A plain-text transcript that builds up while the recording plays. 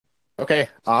Okay,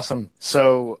 awesome.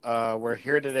 So we're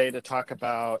here today to talk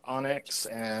about ONNX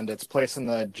and its place in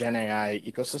the Gen AI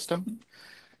ecosystem.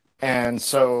 And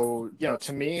so,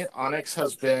 to me, ONNX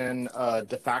has been a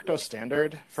de facto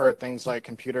standard for things like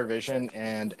computer vision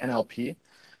and NLP,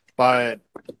 but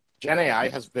Gen AI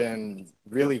has been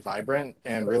really vibrant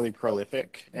and really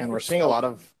prolific, and we're seeing a lot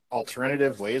of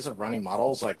alternative ways of running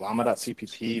models like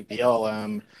llama.cpp,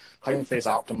 VLM, Hugging Face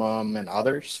Optimum, and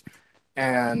others.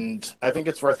 And I think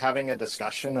it's worth having a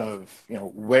discussion of,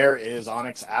 where is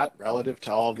ONNX at relative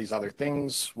to all of these other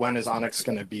things? When is ONNX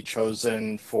going to be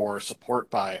chosen for support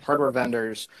by hardware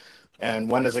vendors?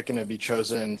 And when is it going to be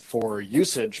chosen for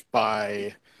usage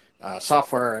by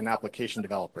software and application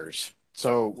developers?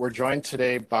 So we're joined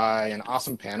today by an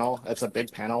awesome panel. It's a big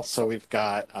panel. So we've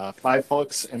got five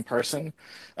folks in person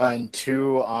and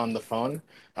two on the phone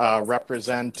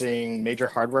representing major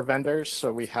hardware vendors.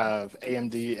 So we have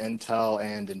AMD, Intel,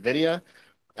 and NVIDIA.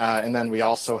 And then we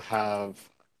also have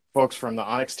folks from the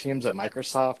ONNX teams at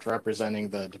Microsoft representing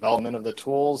the development of the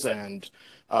tools. And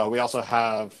we also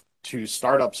have two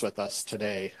startups with us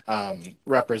today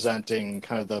representing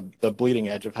kind of the bleeding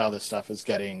edge of how this stuff is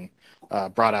getting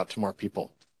brought out to more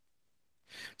people.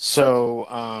 So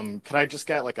could I just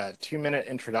get like a 2-minute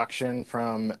introduction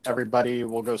from everybody?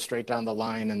 We'll go straight down the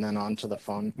line and then on to the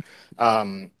phone.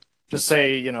 Just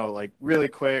say, like really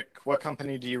quick, what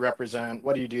company do you represent?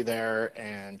 What do you do there?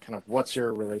 And kind of what's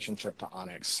your relationship to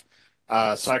ONNX?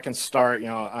 So I can start,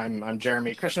 I'm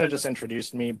Jeremy. Krishna just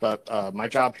introduced me, but my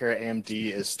job here at AMD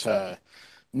is to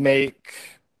make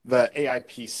the AI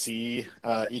PC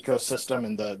ecosystem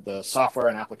and the software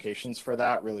and applications for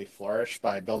that really flourish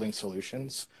by building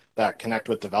solutions that connect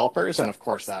with developers. And of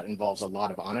course, that involves a lot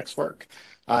of ONNX work.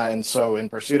 And so in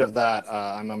pursuit of that,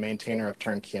 I'm a maintainer of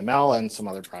Turnkey ML and some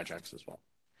other projects as well.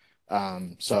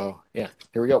 So yeah,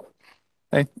 here we go.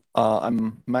 Hey,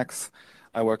 I'm Max.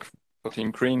 I work for Team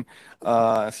Green,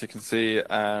 as you can see,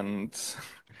 and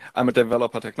I'm a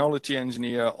developer technology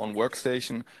engineer on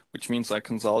Workstation, which means I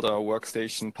consult our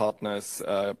workstation partners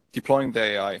deploying the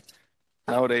AI.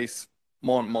 Nowadays,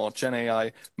 more and more Gen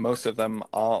AI, most of them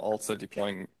are also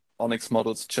deploying ONNX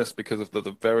models just because of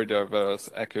the very diverse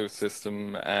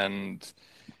ecosystem. And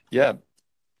yeah,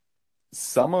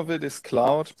 some of it is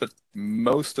cloud, but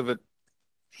most of it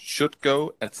should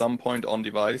go at some point on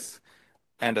device.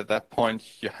 And at that point,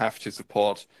 you have to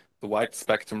support the wide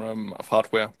spectrum of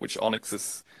hardware, which ONNX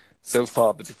is so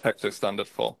far the de facto standard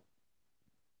for.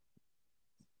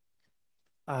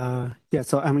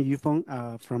 So I'm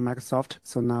Yufeng from Microsoft.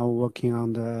 So now working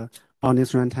on the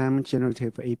ONNX Runtime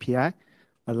Generative API,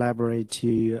 a library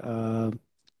to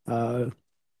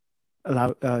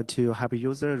allow to help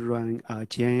users run a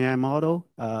GenAI model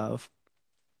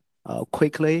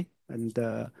quickly,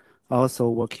 and also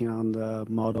working on the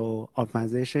model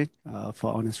optimization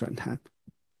for ONNX Runtime.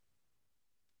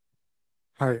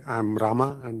 Hi, I'm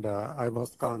Rama, and I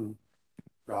work on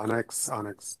the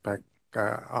ONNX spec,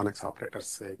 ONNX operator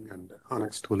SIG, and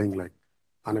ONNX tooling like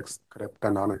ONNX Crypt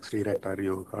and ONNX Rewriter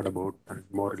you heard about, and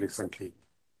more recently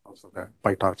also the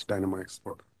PyTorch Dynamo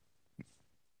Export.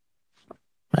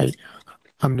 Hi,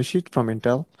 I'm Nishit from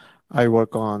Intel. I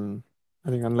work on,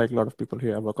 I think unlike a lot of people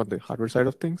here, I work on the hardware side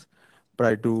of things, but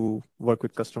I do work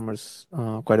with customers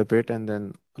quite a bit. And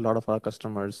then a lot of our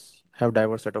customers have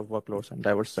diverse set of workloads and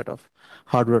diverse set of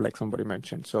hardware, like somebody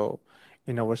mentioned. So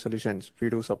in our solutions, we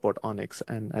do support ONNX,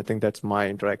 and I think that's my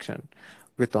interaction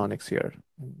with ONNX here.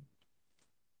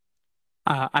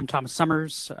 I'm Thomas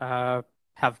Summers, have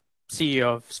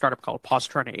CEO of a startup called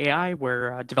Positron AI.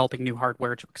 We're developing new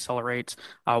hardware to accelerate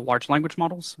large language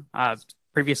models.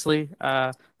 Previously,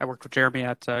 I worked with Jeremy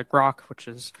at Grok, which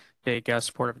is big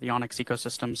supporter of the ONNX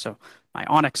ecosystem. So my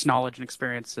ONNX knowledge and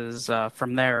experience is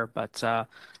from there. But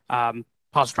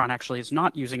Positron actually is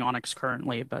not using ONNX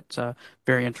currently, but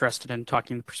very interested in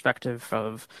talking the perspective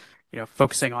of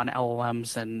focusing on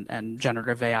LLMs and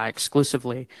generative AI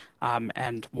exclusively,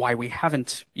 and why we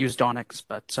haven't used ONNX,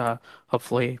 but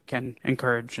hopefully can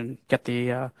encourage and get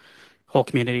the whole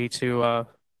community to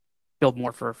build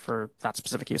more for that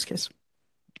specific use case.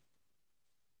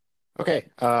 Okay,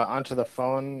 onto the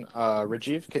phone.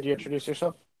 Rajiv, could you introduce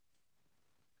yourself?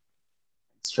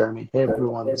 Thanks, Jeremy. Hey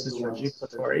everyone, this is Rajiv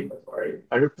Patori.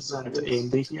 I represent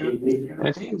AMD here. And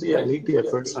at AMD, I lead the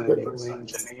efforts on enabling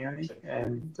GenAI,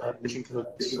 and which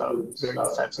includes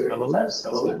various types of LLMs,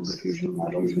 Stable Diffusion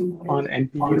models, on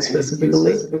NPU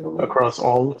specifically, across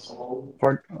all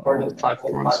platforms,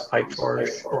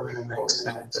 PyTorch, ONNX,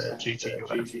 and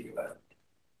GGUF.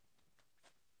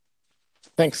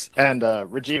 Thanks. And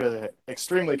Rajiv is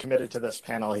extremely committed to this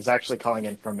panel. He's actually calling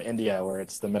in from India, where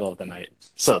it's the middle of the night.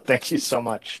 So thank you so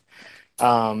much.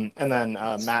 And then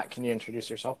Matt, can you introduce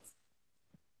yourself?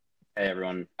 Hey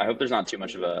everyone. I hope there's not too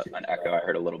much of an echo. I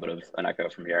heard a little bit of an echo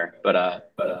from here.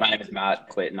 But my name is Matt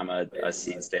Clayton. I'm a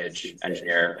seed stage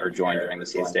engineer, or joined during the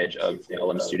seed stage of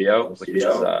LM Studio, which is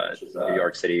a New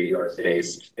York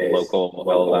City-based local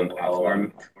LLM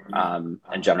platform,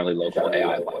 and generally local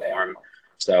AI platform.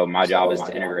 So my job is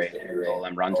to integrate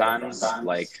LLM runtimes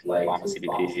like Llama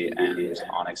CDP and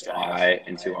ONNX GenAI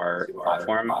into our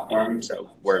platform.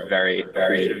 So we're very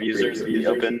appreciative users of the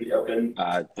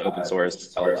open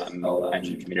source LLM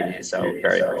engine community. So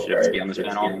very appreciative to be on this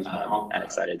panel, and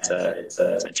excited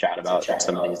to chat about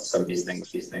some of these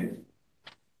things.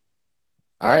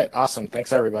 All right, awesome.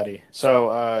 Thanks, everybody. So,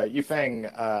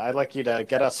 Yufeng, I'd like you to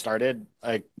get us started.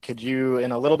 Could you,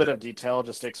 in a little bit of detail,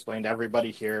 just explain to everybody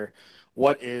here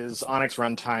what is ONNX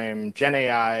Runtime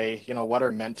GenAI? You know, what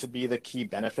are meant to be the key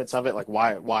benefits of it? Like,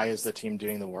 why is the team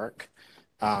doing the work,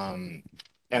 and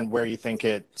where you think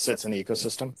it sits in the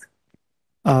ecosystem?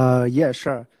 Yeah,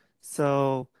 sure.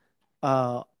 So,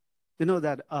 you know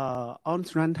that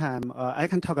ONNX Runtime, I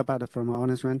can talk about it from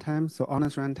ONNX Runtime. So,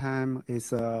 ONNX Runtime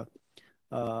is a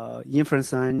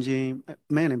inference engine,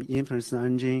 mainly inference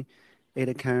engine.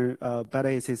 It can, but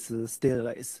it is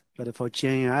stateless. But for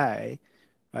GenAI,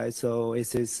 right? So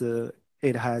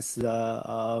it has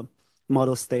the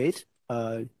model state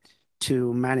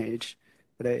to manage.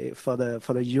 But for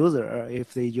the user,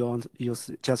 if they use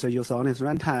ONNX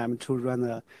Runtime to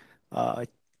run a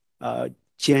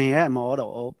GenAI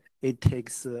model, it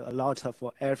takes a lot of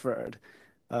effort.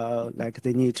 Like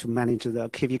they need to manage the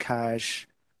KV cache,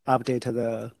 update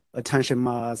the attention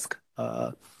mask,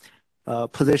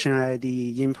 position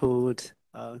ID input,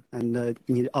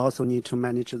 and also need to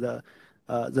manage the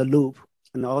loop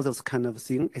and all those kind of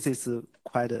things. It is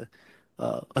quite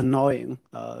annoying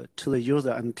to the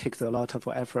user and takes a lot of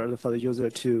effort for the user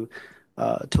to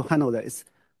handle this.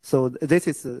 So this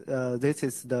is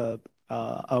the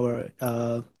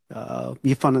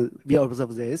we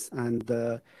observe this, and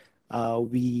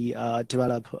we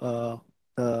develop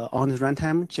the ONNX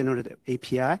Runtime generated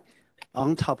API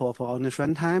on top of ONNX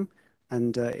Runtime,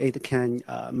 and it can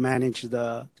manage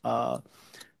the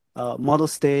model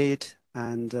state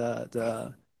and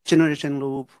the generation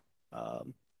loop, all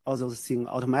those things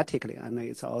automatically. And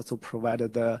it's also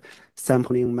provided the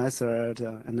sampling method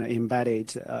and the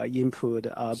embedded input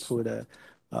output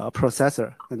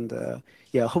processor. And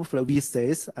yeah, hopefully with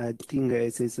this, I think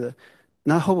it is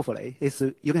not hopefully, it's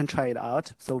you can try it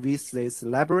out. So with this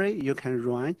library, you can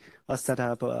run or set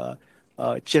up a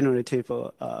generative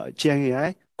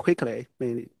GenAI quickly.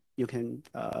 Maybe you can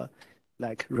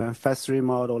like run fast 3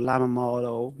 model, llama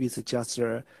model with just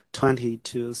 20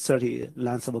 to 30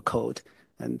 lines of code.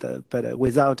 And but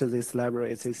without this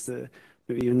library, it's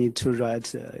you need to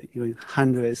write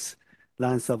hundreds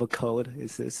lines of code.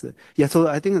 Yeah. So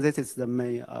I think this is the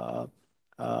main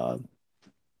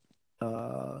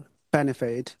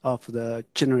benefit of the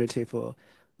generative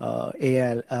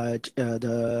AI,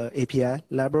 the API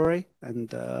library,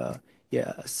 and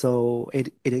yeah, so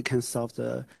it can solve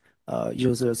the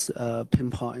users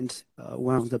pinpoint,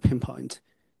 one of the pinpoint.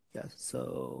 Yeah.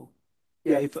 So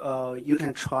yeah, if you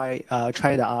can try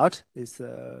it out, it's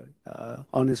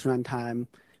ONNX Runtime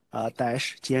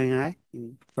dash GNI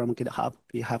from GitHub.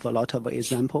 We have a lot of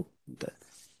example.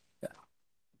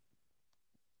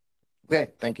 Okay,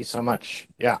 thank you so much.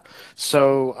 Yeah.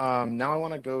 So now I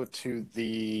want to go to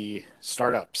the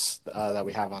startups that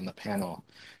we have on the panel.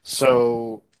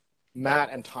 So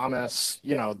Matt and Thomas,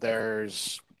 you know,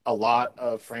 there's a lot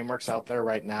of frameworks out there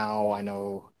right now. I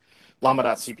know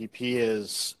llama.cpp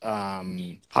is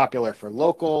popular for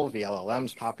local,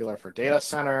 VLLM's popular for data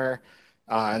center,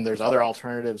 and there's other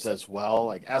alternatives as well.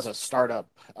 Like as a startup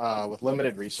with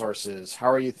limited resources, how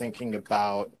are you thinking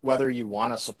about whether you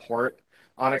want to support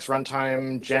ONNX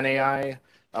Runtime GenAI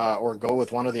or go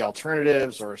with one of the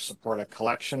alternatives or support a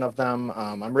collection of them?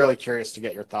 I'm really curious to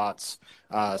get your thoughts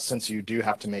since you do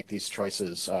have to make these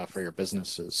choices for your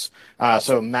businesses.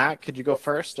 So Matt, could you go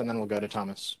first, and then we'll go to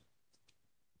Thomas.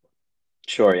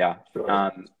 Sure, yeah.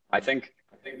 I think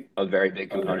a very big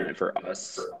component for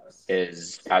us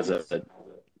is as a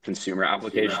consumer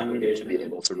application to be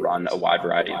able to run a wide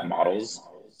variety of models.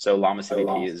 So Llama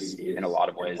CDP is in a lot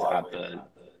of ways at the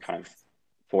kind of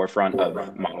forefront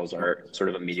of models are sort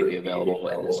of immediately available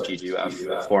in this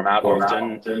GGUF format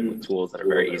often, with tools that are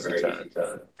very easy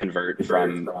to convert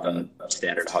from the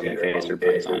standard Hugging Face or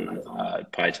Python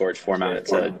PyTorch format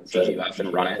to GGUF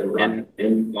and run it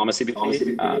in Llama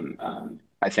CDP.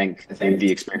 I think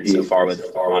the experience so far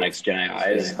with ONNX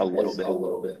GenAI is a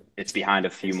little bit, it's behind a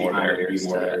few more barriers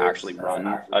to actually run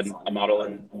a model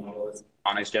in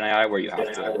ONNX GenAI, where you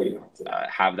have to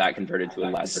have that converted to a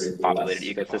less populated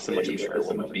ecosystem, which I'm sure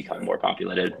will become more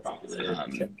populated.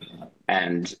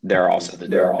 And there are also the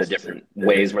different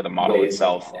ways where the model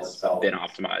itself has been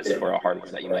optimized for a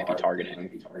hardware that you might be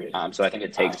targeting. So I think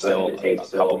it takes still a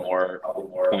couple more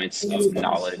points of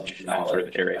knowledge and sort of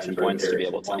iteration points to be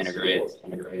able to integrate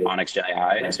ONNX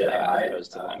GenAI as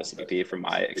opposed to Llama CPP from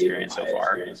my experience so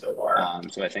far.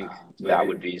 So I think that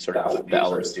would be sort of the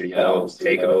LM Studio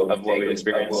take of what we've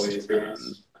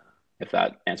experienced, if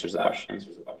that answers the question.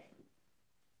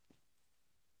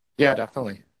 Yeah,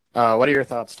 definitely. What are your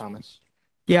thoughts, Thomas?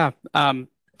 Yeah.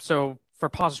 So for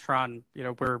Positron,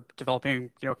 we're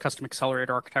developing, custom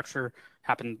accelerator architecture.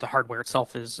 The hardware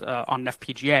itself is on an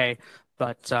FPGA,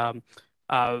 but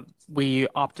we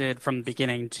opted from the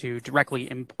beginning to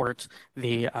directly import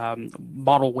the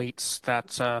model weights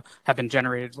that have been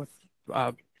generated with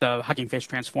the Hugging Face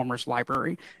Transformers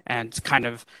library, and kind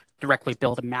of directly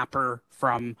build a mapper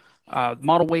from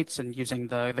model weights and using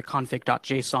the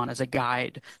config.json as a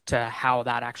guide to how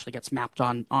that actually gets mapped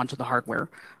onto the hardware.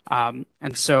 And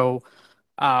so,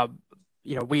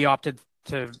 we opted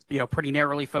to pretty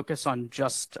narrowly focus on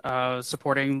just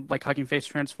supporting like Hugging Face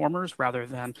Transformers rather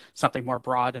than something more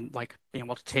broad and like being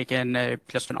able to take in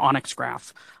just an ONNX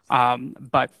graph.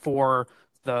 But for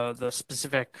the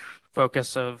specific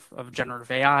focus of generative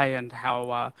AI and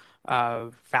how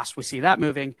fast we see that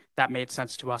moving, that made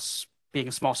sense to us, being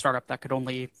a small startup that could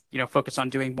only focus on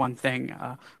doing one thing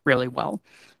really well.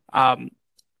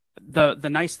 The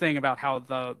nice thing about how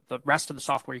the rest of the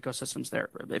software ecosystem's there,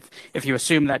 if you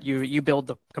assume that you build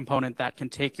the component that can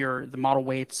take the model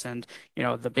weights and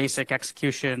the basic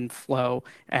execution flow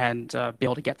and be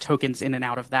able to get tokens in and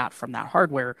out of that from that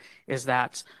hardware, is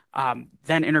that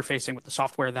then interfacing with the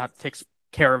software that takes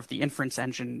care of the inference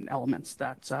engine elements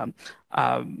that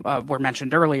were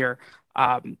mentioned earlier.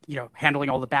 Handling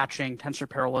all the batching, tensor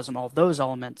parallelism, all of those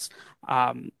elements,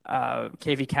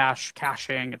 KV cache,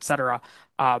 caching, etc.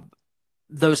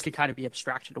 Those can kind of be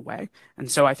abstracted away. And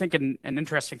so I think an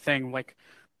interesting thing, like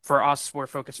for us, we're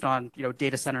focused on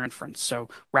data center inference. So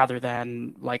rather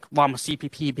than like Llama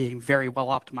CPP being very well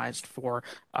optimized for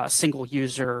single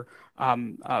user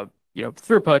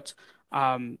throughput,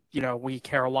 we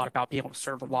care a lot about being able to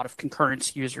serve a lot of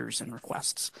concurrent users and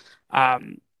requests.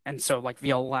 And so like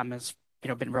VLM has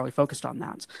been really focused on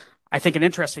that. I think an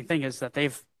interesting thing is that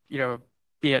they've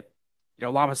be it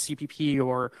Llama CPP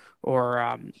or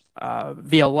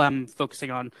VLM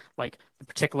focusing on like the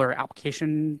particular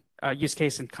application use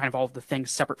case and kind of all of the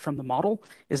things separate from the model,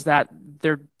 is that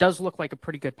there does look like a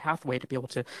pretty good pathway to be able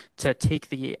to take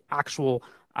the actual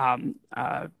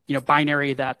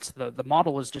binary that the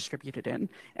model is distributed in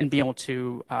and be able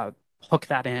to hook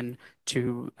that in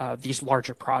to these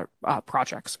larger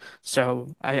projects.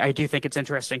 So I do think it's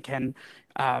interesting. Can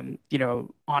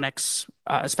ONNX,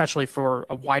 especially for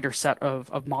a wider set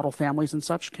of model families and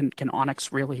such, can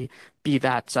ONNX really be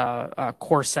that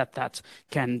core set that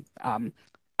can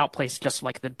outplace just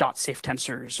like the dot safe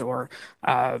tensors or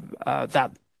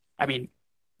that, I mean,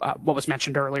 what was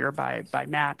mentioned earlier by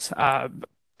Matt,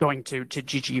 going to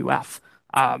GGUF.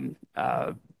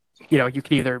 You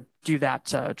can either do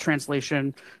that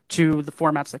translation to the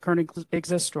formats that currently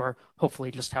exist, or hopefully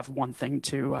just have one thing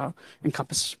to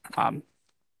encompass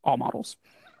all models.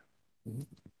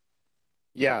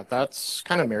 Yeah, that's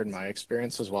kind of mirrored my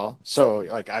experience as well. So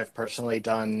like I've personally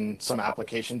done some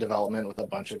application development with a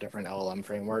bunch of different LLM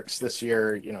frameworks this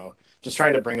year, just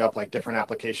trying to bring up like different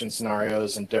application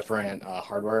scenarios and different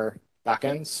hardware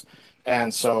backends.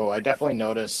 And so I definitely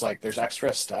noticed like there's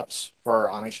extra steps for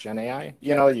ONNX GenAI.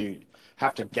 You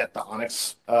have to get the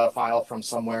ONNX file from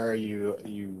somewhere.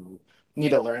 You need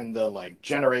to learn the like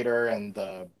generator and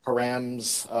the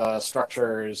params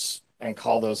structures and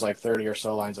call those like 30 or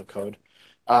so lines of code.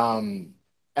 And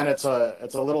it's a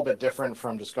little bit different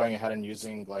from just going ahead and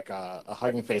using like a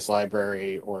Hugging Face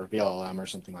library or VLM or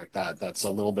something like that. That's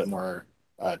a little bit more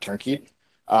turnkey.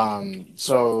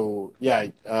 So yeah,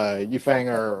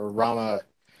 Yufeng or Rama,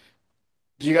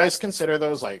 do you guys consider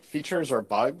those like features or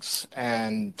bugs?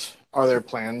 And are there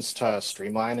plans to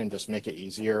streamline and just make it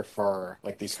easier for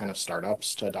like these kind of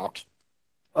startups to adopt?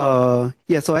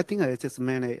 Yeah, so I think it's just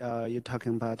mainly you're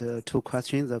talking about two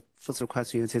questions. The first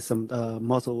question is the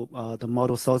model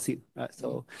sourcing. Right?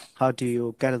 So how do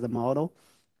you get the model?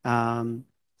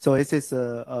 So it is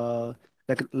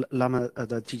like Llama,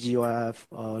 the GGUF,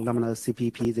 Llama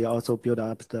CPP. They also build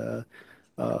up the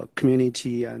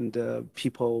community and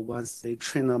people, once they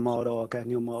train a model or get a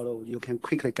new model, you can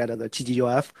quickly get the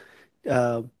GGUF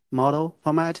model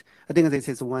format. I think this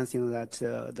is one thing that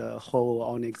the whole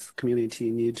ONNX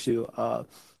community need to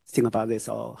think about this,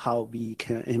 or how we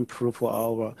can improve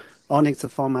our ONNX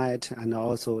format and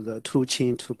also the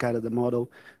toolchain to get the model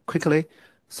quickly.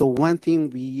 So one thing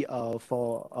we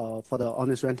for the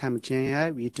ONNX runtime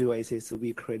GenAI we do is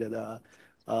we created a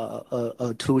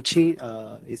toolchain.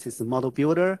 It is a model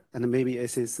builder, and maybe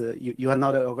it is you are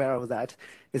not aware of that.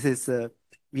 It is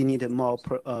we need more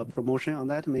promotion on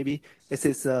that. Maybe it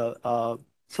is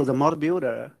so the model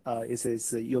builder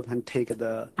is you can take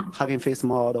the Hugging Face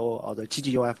model or the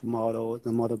GGUF model.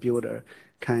 The model builder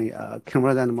can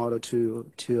convert that model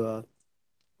to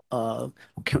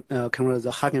convert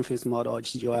the Hugging Face model or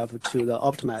GGUF to the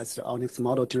optimized ONNX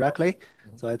model directly.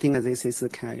 So I think this is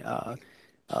can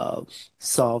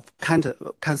solve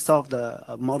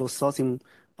the model sourcing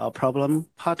problem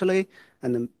partly,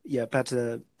 and yeah, but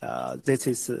this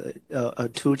is a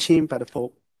toolchain. But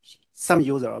for some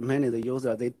user, or many of the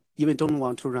user, they even don't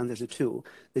want to run this tool.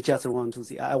 They just want to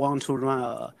see, I want to run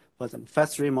a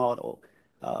fast-3 model.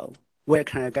 Where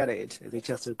can I get it? They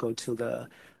just go to the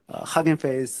Hugging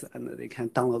Face, and they can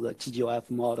download the GGUF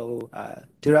model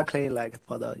directly, like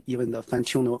for even the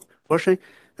fine-tuned version.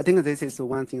 I think this is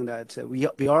one thing that we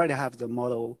already have the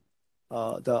model,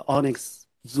 the ONNX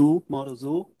Zoo model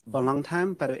Zoo for a long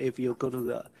time. But if we go to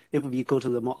the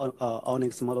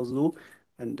ONNX model Zoo,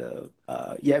 and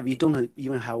yeah, we don't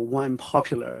even have one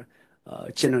popular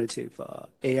generative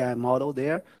AI model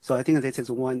there. So I think this is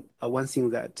one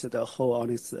thing that the whole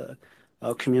ONNX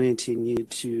community need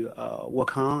to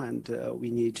work on, and we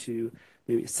need to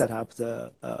maybe set up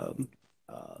the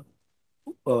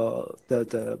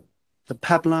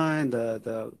pipeline,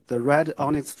 the red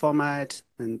ONNX format,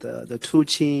 and the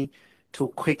toolchain to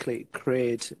quickly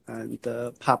create and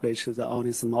publish the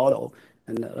ONNX model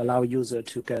and allow user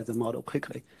to get the model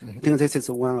quickly. I think this is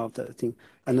one of the things.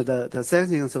 And the second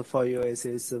thing for you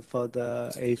is for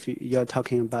the, if you're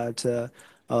talking about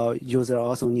user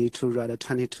also need to write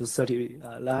 20 to 30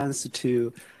 lines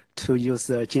to use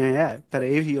GenAI. But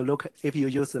if you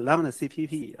use the Lambda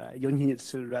CPP, you need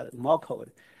to write more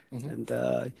code. And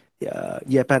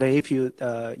yeah, but if you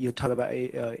talk about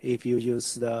if you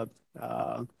use the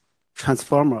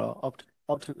transformer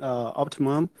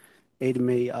optimum, it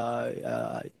may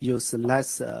use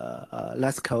less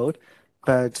code.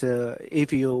 But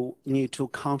if you need to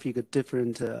configure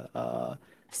different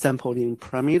sampling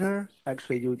parameter,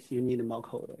 actually you need more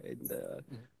code. And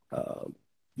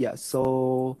yeah,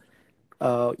 so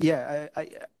yeah,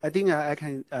 I think I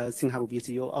can sync up with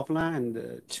you offline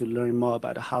and to learn more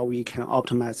about how we can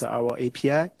optimize our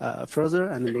API further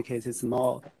and make it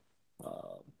more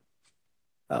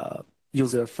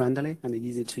user friendly and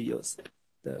easy to use.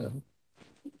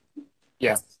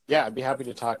 Yeah, I'd be happy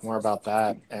to talk more about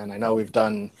that. And I know we've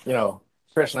done,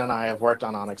 Krishna and I have worked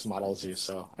on ONNX Models U,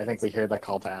 so I think we hear the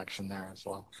call to action there as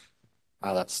well.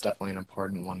 That's definitely an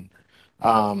important one.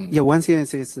 Yeah, one thing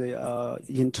is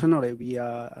internally we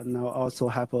now also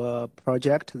have a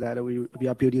project that we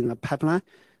are building a pipeline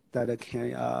that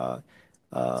can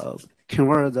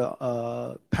convert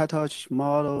the PyTorch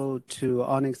model to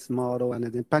ONNX model and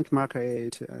then benchmark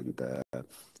it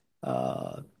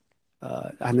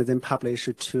and then publish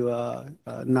it to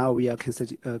now we are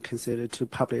considered to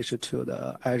publish it to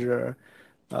the Azure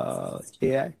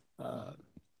AI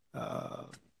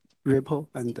repo,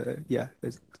 and yeah,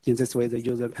 in this way the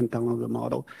user can download the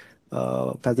model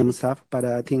by themselves. But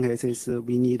I think it is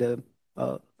we need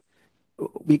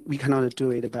we cannot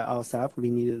do it by ourselves. We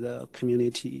need the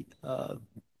community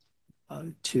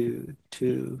to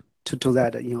do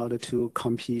that in order to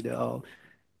compete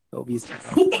with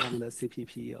the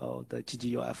CPP or the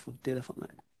GGUF data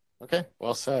format. Okay,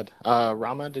 well said.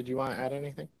 Rama, did you want to add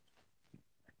anything?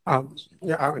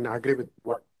 Yeah, I mean, I agree with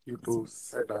what you two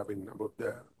said. I mean, about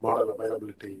the model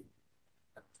availability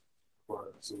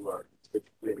for Zoo with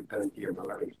maybe 10 and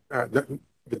 11.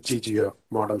 With GGF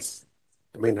models,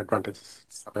 the main advantage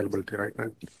is availability, right?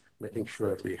 And making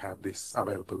sure we have this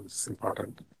available is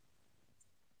important.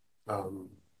 On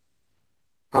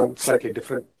slightly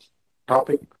different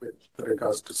topic with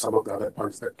regards to some of the other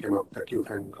points that came up that you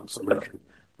can also mention.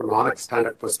 From an ONNX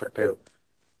standard perspective,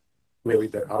 maybe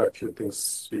there are a few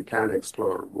things we can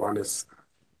explore. One is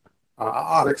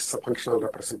ONNX is a functional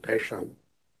representation,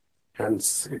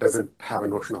 hence it doesn't have a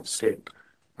notion of state.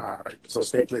 Right? So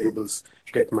state variables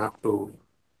get mapped to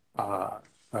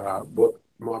both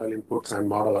model inputs and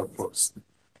model outputs.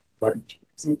 But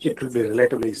it will be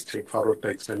relatively straightforward to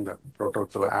extend the protocol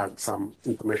to add some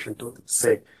information to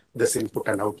say this input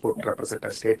and output represent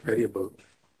a state variable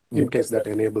in case that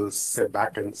enables, say,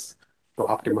 backends to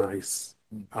optimize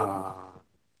the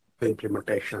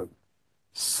implementation.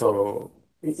 So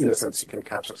in a sense, you can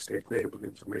capture state variable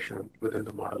information within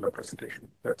the model representation.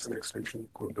 That's an extension you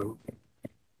could do.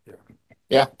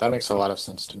 Yeah, that makes a lot of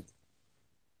sense to me.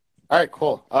 All right,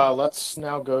 cool. Let's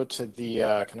now go to the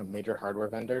kind of major hardware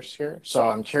vendors here. So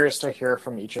I'm curious to hear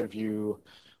from each of you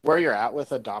where you're at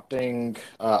with adopting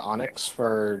ONNX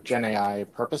for Gen AI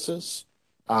purposes.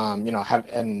 Are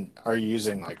you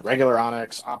using like regular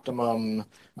ONNX, Optimum,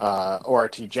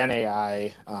 ORT Gen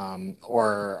AI,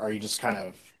 or are you just kind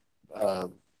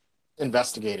of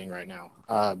investigating right now?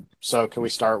 So can we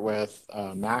start with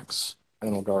Max, and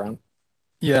then we'll go around?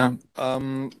 Yeah,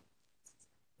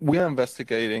 we are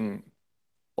investigating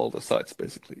all the sites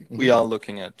basically. We are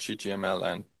looking at GGML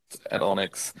and at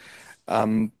ONNX.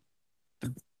 The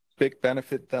big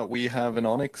benefit that we have in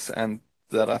ONNX and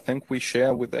that I think we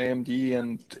share with AMD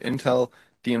and Intel,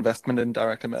 the investment in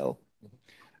DirectML.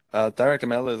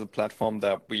 DirectML is a platform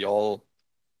that we all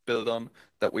build on,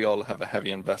 that we all have a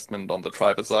heavy investment on the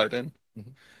driver side in.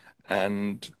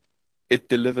 And it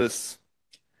delivers,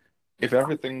 if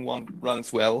everything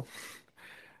runs well,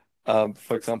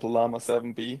 for example, Llama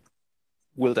 7B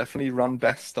will definitely run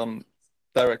best on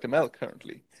DirectML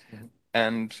currently.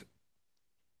 And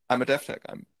I'm a dev tech.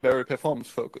 I'm very performance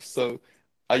focused. So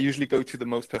I usually go to the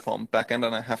most performant backend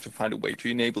and I have to find a way to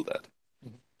enable that.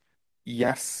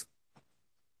 Yes.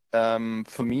 For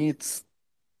me, it's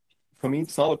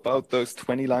not about those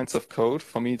 20 lines of code.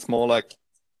 For me, it's more like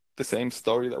the same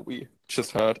story that we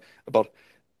just heard about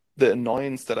the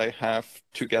annoyance that I have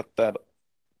to get that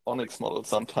ONNX model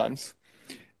sometimes.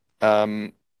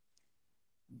 The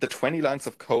 20 lines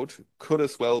of code could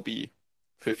as well be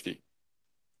 50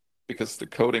 because the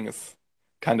coding is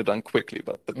kind of done quickly,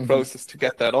 but the process to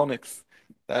get that ONNX,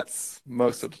 that's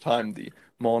most of the time the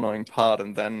more annoying part.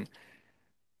 And then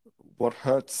what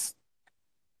hurts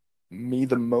me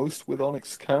the most with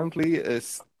ONNX currently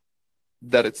is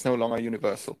that it's no longer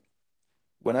universal.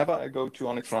 Whenever I go to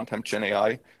ONNX Runtime Gen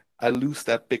AI, I lose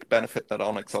that big benefit that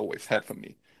ONNX always had for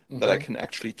me, that I can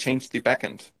actually change the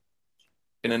backend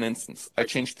in an instance. I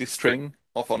change the string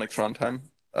of ONNX Runtime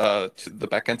to the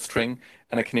backend string,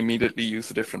 and I can immediately use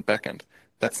a different backend.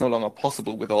 That's no longer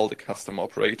possible with all the custom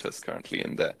operators currently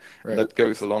in there. Right. That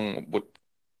goes along what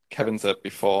Kevin said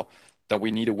before, that we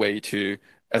need a way to,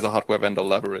 as a hardware vendor,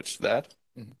 leverage that.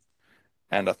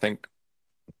 And I think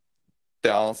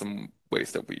there are some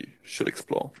ways that we should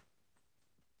explore.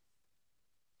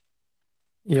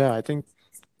 Yeah, I think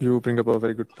you bring up a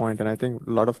very good point, and I think a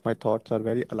lot of my thoughts are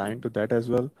very aligned to that as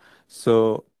well.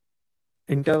 So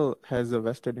Intel has a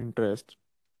vested interest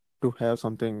to have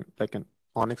something like an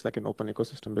ONNX, like an open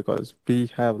ecosystem, because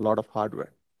we have a lot of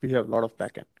hardware, we have a lot of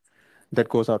backend that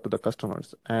goes out to the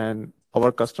customers, and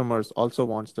our customers also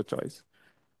wants the choice.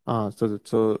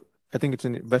 So I think it's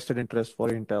an vested interest for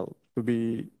Intel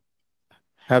to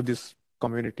have this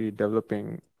community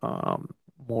developing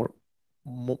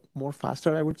more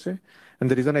faster, I would say.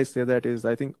 And the reason I say that is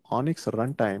I think ONNX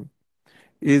runtime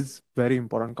is very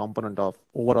important component of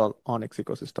overall ONNX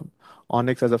ecosystem.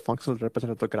 ONNX as a functional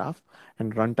representative of the graph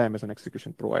and runtime as an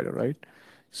execution provider, right?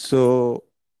 So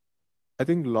I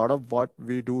think a lot of what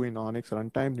we do in ONNX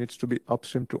runtime needs to be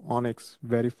upstream to ONNX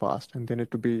very fast, and they need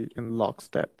to be in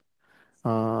lockstep.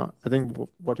 I think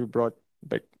what you brought,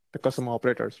 like the custom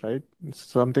operators, right? It's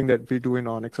something that we do in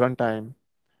ONNX runtime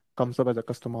comes up as a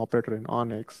custom operator in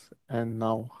ONNX, and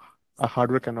now a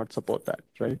hardware cannot support that,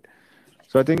 right?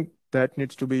 So I think that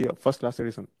needs to be a first-class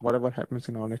citizen. Whatever happens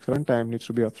in ONNX runtime needs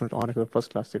to be upfront ONNX as a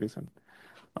first-class citizen.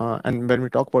 And when we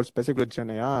talk about specifically Gen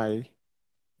AI,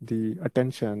 the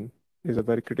attention is a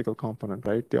very critical component,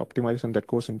 right? The optimization that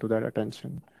goes into that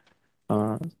attention,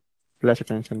 flash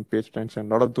attention, page attention, a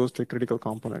lot of those take critical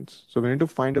components. So we need to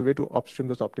find a way to upstream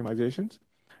those optimizations.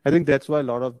 I think that's why a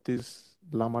lot of these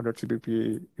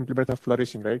llama.cpp implements are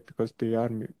flourishing, right? Because they are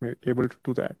able to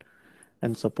do that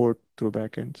and support through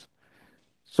backends.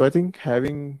 So I think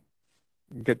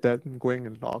get that going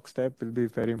in lockstep will be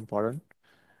very important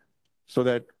so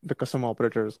that the custom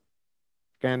operators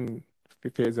can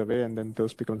phase away and then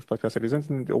those become first-class citizens,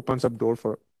 and it opens up door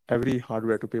for every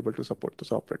hardware to be able to support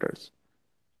those operators.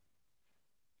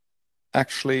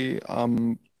 Actually,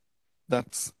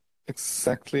 that's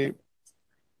exactly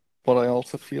what I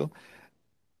also feel.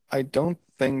 I don't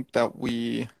think that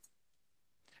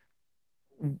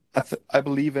I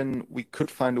believe we could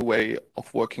find a way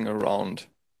of working around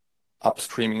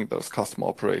upstreaming those custom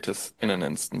operators in an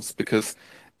instance, because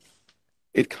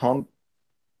it can't.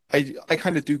 I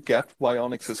kind of do get why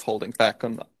ONNX is holding back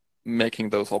on making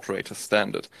those operators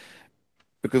standard,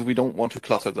 because we don't want to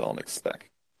clutter the ONNX spec,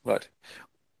 right?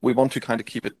 We want to kind of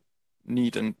keep it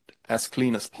neat and as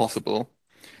clean as possible,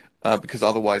 because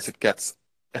otherwise it gets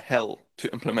a hell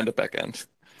to implement a backend,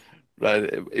 right?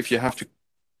 If you have to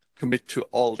commit to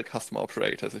all the custom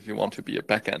operators if you want to be a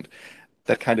backend,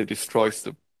 that kind of destroys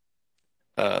the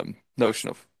notion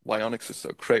of why ONNX is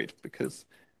so great, because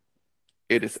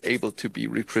it is able to be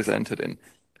represented in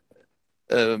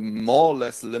a more or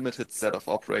less limited set of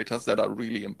operators that are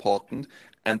really important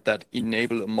and that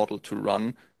enable a model to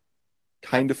run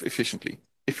kind of efficiently.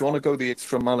 If you want to go the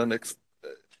extra mile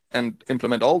and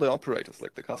implement all the operators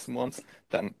like the custom ones,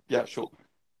 then yeah, sure,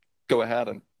 go ahead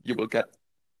and you will get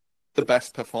the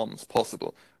best performance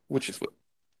possible, which is what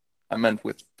I meant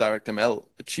with DirectML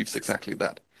achieves exactly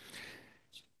that.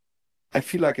 I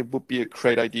feel like it would be a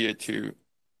great idea to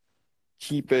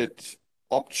keep it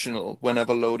optional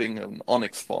whenever loading an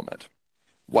ONNX format.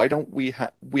 Why don't we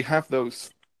have those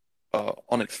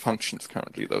ONNX functions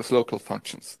currently, those local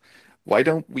functions? Why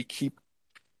don't we keep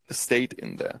a state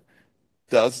in there?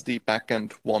 Does the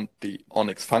backend want the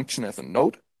ONNX function as a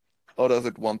node, or does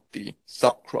it want the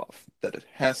subgraph that it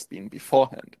has been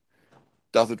beforehand?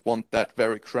 Does it want that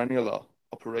very granular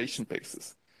operation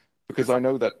basis? Because I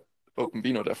know that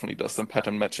OpenVino definitely does some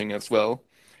pattern matching as well.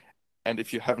 And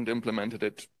if you haven't implemented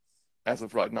it as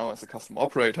of right now as a custom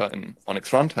operator in ONNX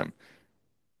runtime,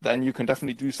 then you can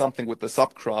definitely do something with the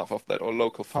subgraph of that or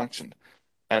local function.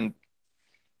 And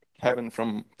Kevin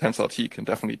from TensorRT can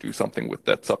definitely do something with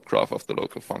that subgraph of the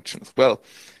local function as well.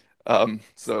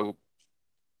 So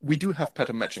we do have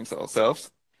pattern matchings ourselves,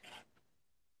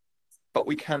 but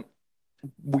we can't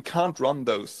run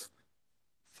those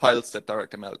files that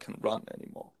DirectML can run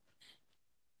anymore.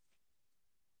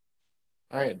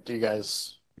 All right. Do you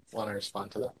guys want to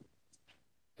respond to that?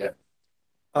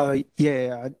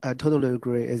 Yeah, I totally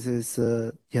agree. It is,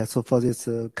 yeah, so for this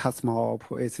customer op,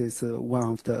 it is one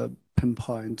of the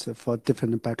pinpoint for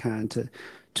different backend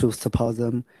to support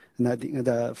them. And I think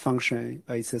the function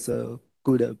is a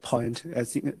good point. I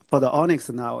think for the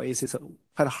ONNX now, it is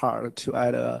quite hard to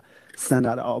add a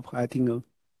standard op. I think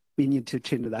we need to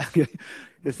change that.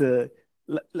 It's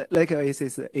like it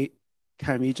is a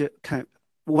can we just can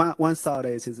one thought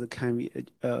is can we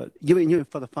even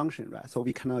for the function, right? So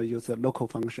we cannot use a local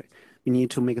function. We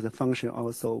need to make the function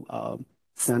also a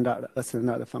standard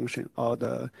function, or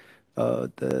not all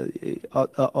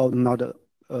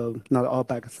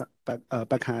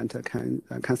backend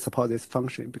can support this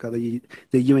function, because they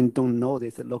even don't know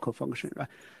this local function, right?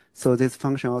 So this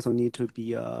function also need to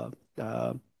be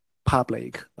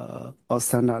public or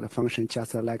standard function,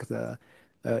 just like the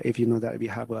if you know that we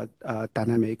have a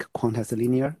dynamic quantized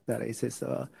linear, that is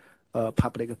a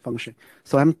public function.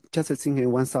 So I'm just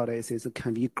thinking one thought is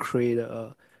can we create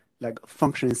a like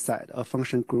function set, a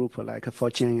function group like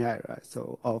for GenAI, right?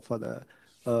 So or for the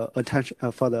attention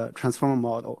for the transformer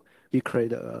model, we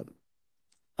create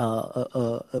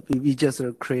we just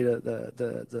created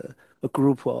a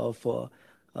group of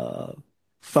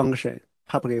function,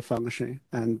 public function,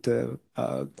 and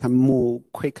can move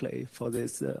quickly for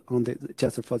this on the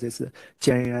just for this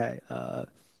GenAI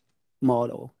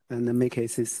model, and make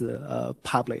it is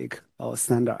public or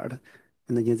standard,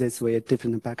 and in this way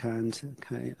different backend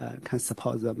can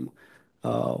support them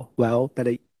well. But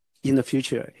in the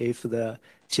future, if the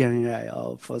GenAI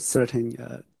of a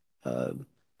certain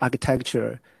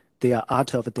architecture they are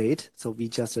out of date, so we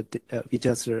just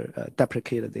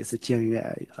deprecate this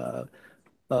GenAI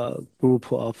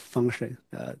group of function.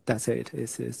 That's it.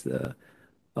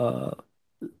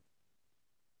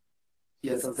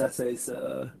 Yes, so that is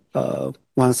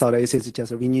one thought is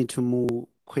just we need to move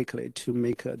quickly to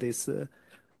make this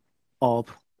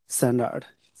op standard.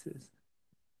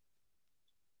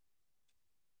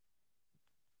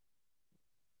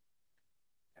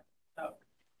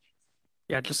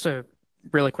 Yeah, just a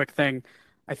really quick thing.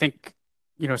 I think,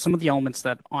 some of the elements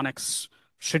that ONNX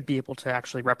should be able to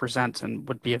actually represent and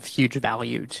would be of huge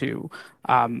value to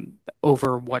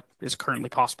over what is currently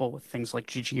possible with things like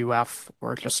GGUF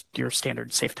or just your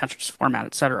standard safe tensors format,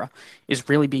 et cetera, is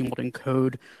really being able to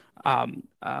encode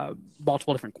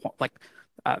multiple different,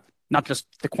 not just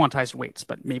the quantized weights,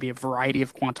 but maybe a variety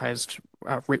of quantized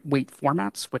weight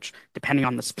formats, which depending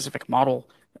on the specific model,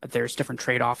 there's different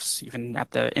trade-offs even at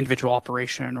the individual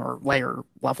operation or layer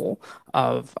level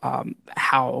of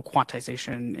how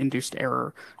quantization induced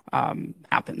error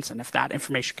happens. And if that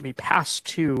information can be passed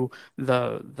to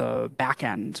the back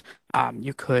end,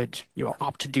 you could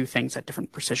opt to do things at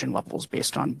different precision levels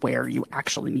based on where you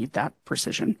actually need that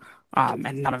precision.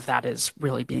 And none of that is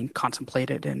really being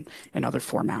contemplated in other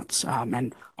formats.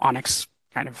 And ONNX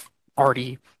kind of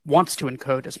already wants to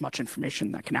encode as much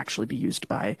information that can actually be used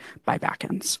by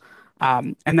backends.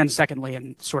 And then secondly,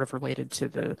 and sort of related to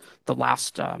the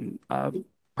last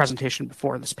presentation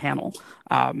before this panel,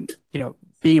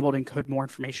 being able to encode more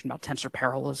information about tensor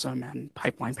parallelism and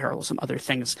pipeline parallelism, other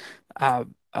things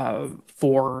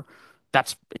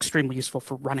that's extremely useful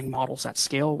for running models at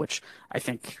scale, which I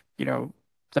think,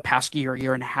 the past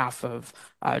year and a half of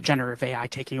generative AI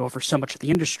taking over so much of the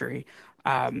industry,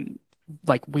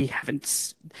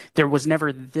 there was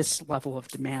never this level of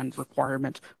demand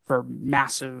requirement for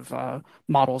massive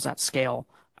models at scale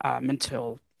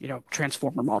until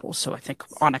transformer models. So I think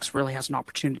ONNX really has an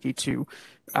opportunity to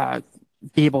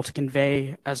be able to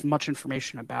convey as much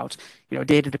information about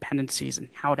data dependencies and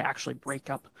how to actually break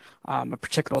up a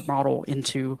particular model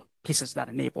into pieces that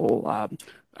enable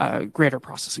greater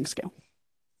processing scale.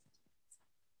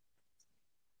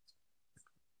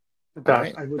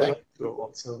 That I would like to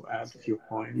also add a few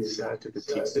points to the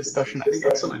team's discussion. I think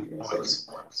excellent points.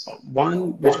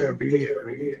 One which I really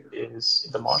agree is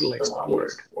the model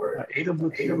export.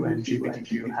 AWQ and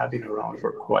GPTQ have been around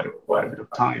for quite a bit of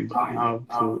time, but now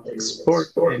to export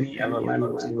any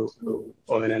LLM to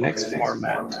ONNX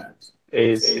format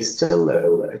is still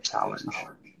a challenge.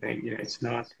 It's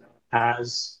not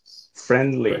as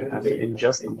friendly as to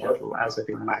ingest the model, as I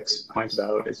think Max pointed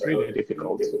out. It's really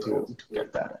difficult to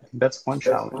get that. I think that's one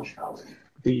challenge.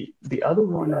 The other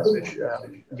one is which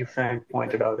Yufeng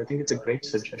pointed out. I think it's a great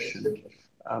suggestion.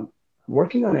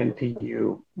 Working on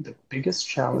NPU, the biggest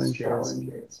challenge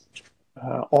is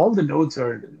all the nodes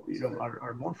are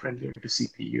more friendlier to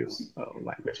CPU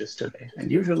languages today.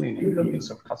 And usually in NPUs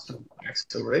or custom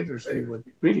accelerators, we would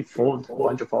really fold a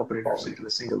bunch of operators into a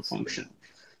single function.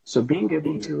 So being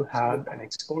able to have an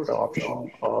export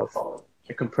option of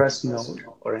a compressed node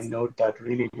or a node that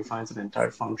really defines an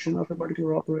entire function of a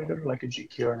particular operator, like a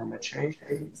GQ or an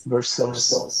MHA,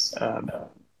 versus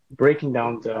breaking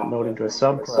down the node into a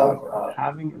subgraph,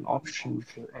 having an option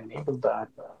to enable that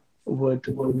would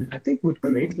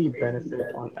greatly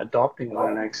benefit on adopting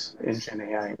ONNX in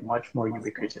GenAI much more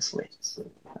ubiquitously.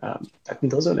 I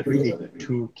think those are the really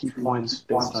two key points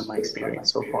based on my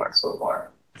experience so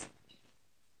far.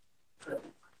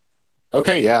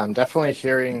 Okay, yeah, I'm definitely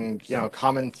hearing, a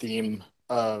common theme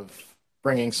of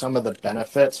bringing some of the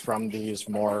benefits from these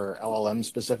more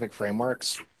LLM-specific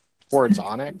frameworks towards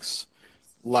ONNX.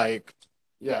 Like,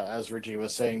 yeah, as Rajiv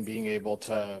was saying, being able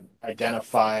to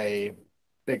identify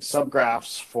big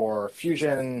subgraphs for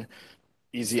fusion,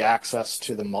 easy access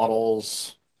to the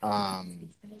models. And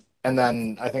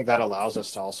then I think that allows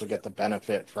us to also get the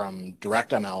benefit from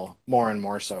DirectML more and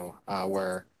more so,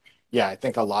 where yeah, I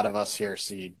think a lot of us here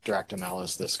see DirectML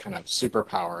as this kind of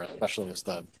superpower, especially as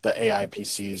the AI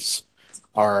PCs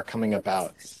are coming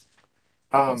about.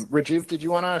 Rajiv, did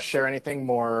you want to share anything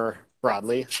more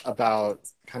broadly about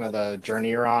kind of the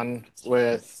journey you're on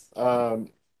with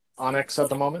ONNX at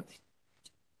the moment?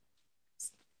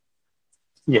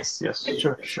 Yes,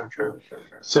 sure.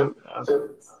 So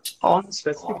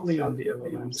specifically on the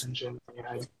LLMs and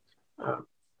GenAI,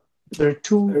 there are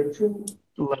two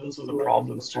levels of the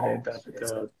problems today that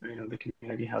the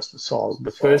community has to solve.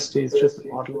 The first is just the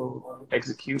model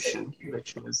execution,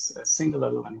 which is a single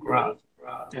LLM graph,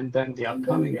 and then the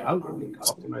upcoming algorithmic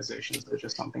optimizations, which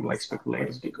is something like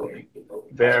speculative decoding,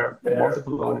 where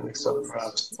multiple ONNX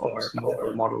subgraphs or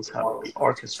multiple models have to be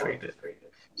orchestrated.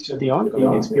 So the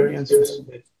ongoing experiences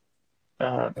with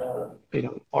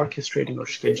orchestrating or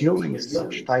scheduling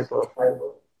such type of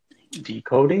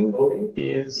decoding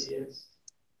is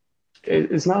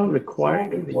now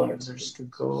requiring the users to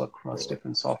go across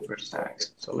different software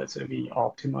stacks. So let's say we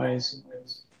optimize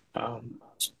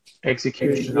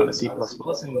execution on a C++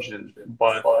 engine,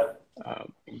 but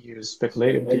use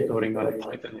speculative decoding on a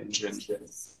Python engine.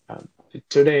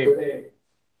 Today,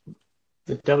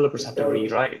 the developers have to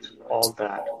rewrite all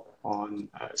that on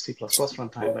C++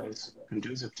 runtime that is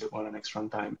conducive to ONNX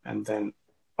runtime, and then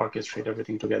orchestrate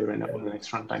everything together in an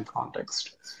ONNX runtime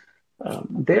context. I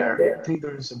think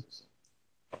there's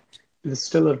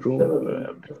still a room,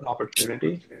 an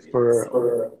opportunity for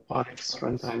ONNX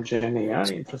runtime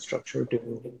GenAI infrastructure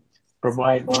to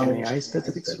provide GenAI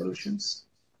specific solutions.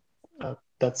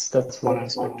 That's one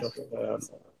aspect of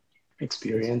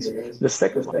experience. The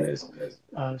second one is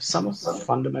some of the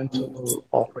fundamental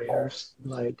operators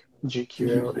like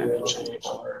GQ,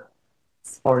 MHA,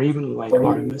 or even like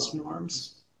RMS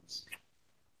norms.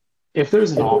 If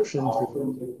there's an option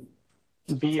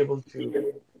to be able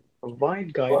to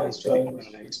provide guidance to the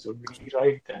ONNX to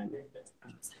rewrite them,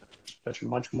 that's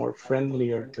much more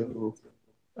friendlier to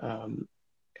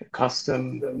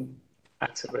custom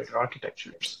accelerator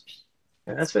architectures.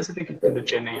 And that's specific to the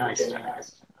GenAI stack.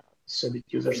 So the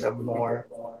users have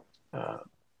uh,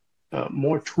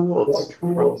 more tools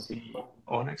from the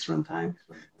ONNX runtime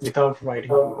without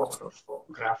writing a lot of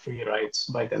graph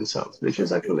rewrites by themselves, which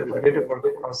is actually repetitive work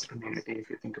across the community if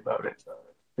you think about it.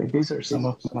 Like these are some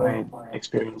of my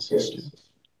experiences too.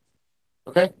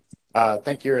 Okay.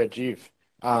 Thank you, Rajiv.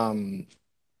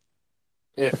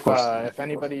 Of course. If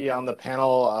anybody on the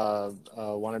panel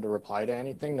wanted to reply to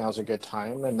anything, now's a good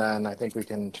time, and then I think we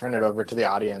can turn it over to the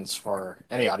audience for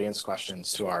any audience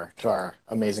questions to our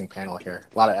amazing panel here.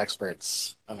 A lot of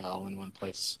experts all in one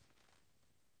place.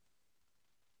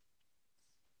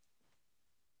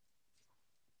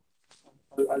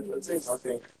 I'll say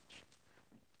something.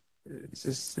 It's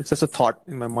just a thought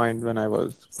in my mind when I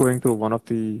was going through one of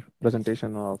the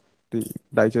presentation of the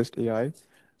Digest AI.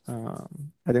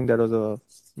 I think that was a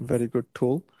very good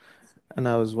tool, and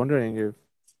I was wondering if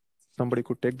somebody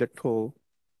could take that tool,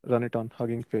 run it on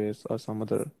Hugging Face or some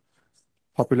other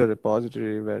popular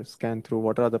repository where scan through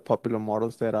what are the popular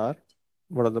models there are,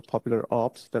 what are the popular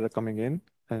ops that are coming in,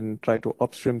 and try to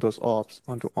upstream those ops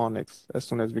onto ONNX as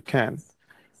soon as we can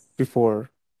before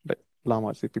like Llama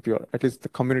CPP, or at least the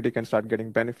community can start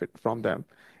getting benefit from them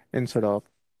instead of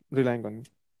relying on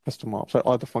custom ops or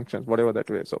other functions, whatever that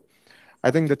way. So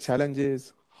I think the challenge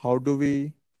is how do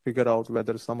we figure out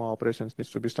whether some operations needs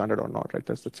to be standard or not, right?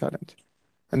 That's the challenge.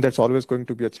 And that's always going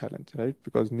to be a challenge, right?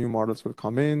 Because new models will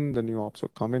come in, the new ops will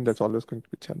come in. That's always going to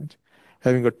be a challenge.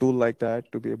 Having a tool like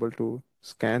that to be able to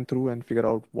scan through and figure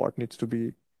out what needs to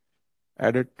be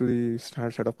added to the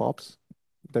standard set of ops,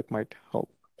 that might help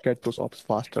get those ops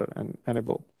faster and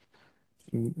enable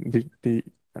the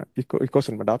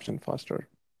ecosystem adoption faster.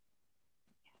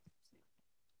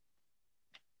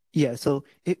 Yeah, so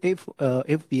if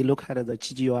we look at the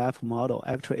GGOF model,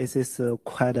 actually it is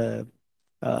quite a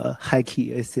high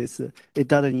key. It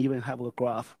doesn't even have a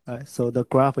graph, right? So the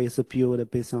graph is built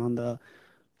based on the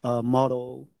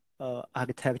model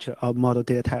architecture or model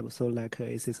data type. So like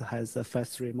it has a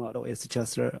fast3 model. It's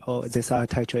just oh, this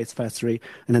architecture is fast3,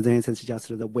 and then it's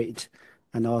just the weight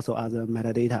and also other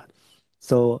metadata.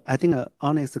 So I think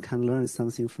ONNX can learn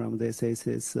something from this.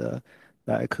 Is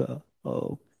like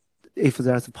oh, if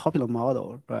there's a popular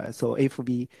model, right? So if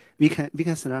we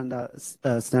can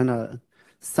standard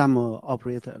some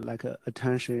operator like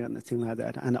attention and things like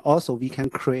that, and also we can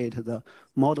create the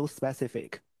model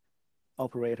specific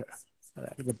operator,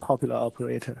 the popular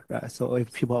operator, right? So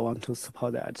if people want to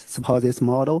support this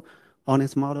model, on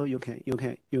this model, you can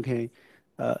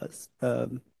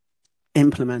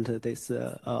implement this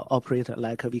operator.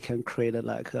 Like we can create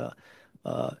like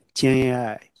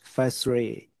GenAI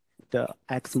fast3 the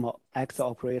X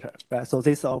operator, right? So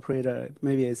this operator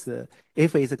maybe is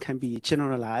if it can be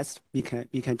generalized, we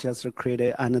can just create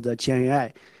it under the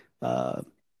GenAI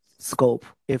scope.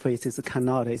 If it is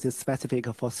cannot, it is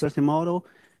specific for certain model,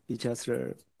 you just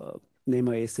name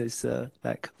it is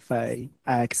like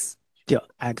 5x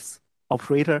X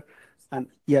operator, and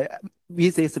yeah,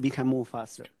 with this we can move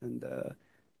faster and.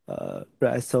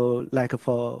 Right, so like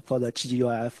for the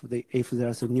GGOF, if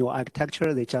there's a new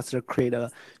architecture, they just create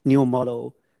a new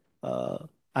model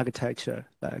architecture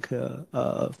like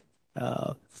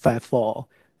 5.4,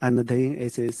 and then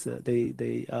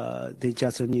they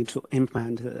just need to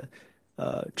implement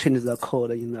change the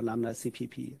code in the Lambda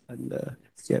CPP, and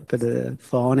yeah, but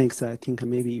for ONNX, I think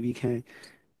maybe we can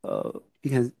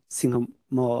think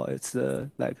more. It's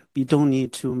like we don't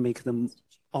need to make the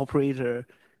operator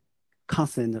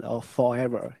constant or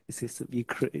forever. We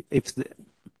create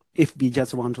if we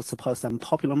just want to support some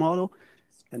popular model,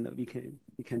 and we can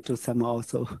do some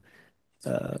also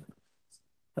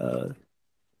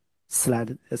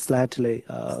slightly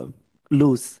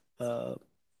loose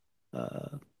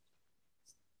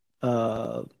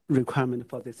requirement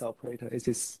for this operator. It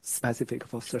is specific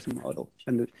for certain model,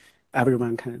 and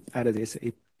everyone can add this.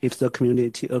 If the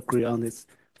community agree on this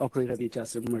operator, we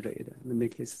just merge it and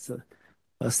make it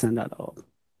a standard op.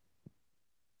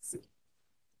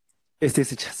 It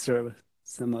is just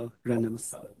some random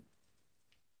stuff.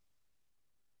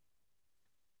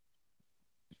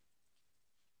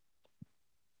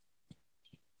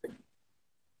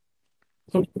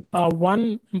 So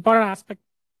one important aspect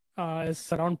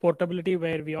is around portability,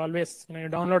 where we always, you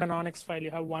download an ONNX file, you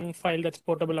have one file that's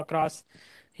portable across,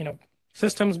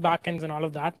 systems, backends, and all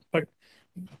of that. But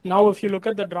now, if you look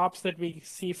at the drops that we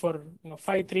see for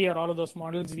 5.3 or all of those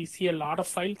models, we see a lot of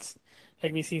files.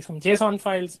 Like we see some JSON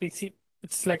files. We see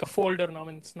it's like a folder now,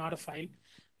 and it's not a file.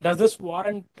 Does this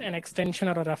warrant an extension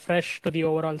or a refresh to the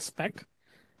overall spec?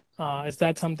 Is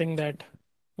that something that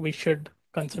we should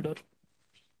consider?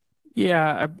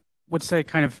 Yeah, would say,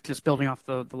 kind of just building off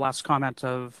the last comment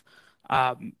of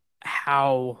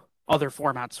how other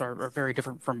formats are very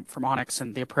different from ONNX,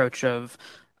 and the approach of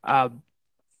uh,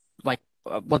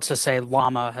 let's just say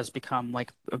Llama has become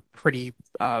like a pretty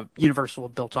universal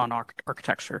built-on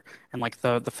architecture, and like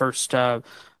the first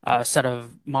set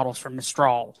of models from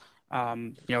Mistral,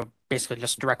 basically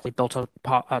just directly built on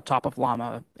top of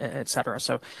Llama, et cetera.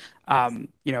 So,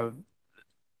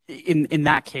 in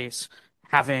that case,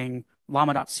 having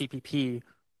llama.cpp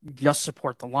just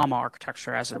support the Llama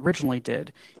architecture as it originally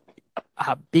did,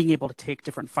 being able to take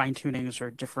different fine tunings or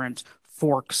different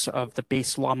forks of the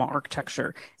base Llama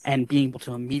architecture and being able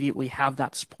to immediately have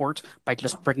that support by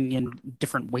just bringing in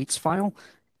different weights file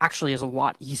actually is a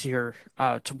lot easier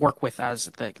to work with as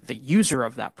the user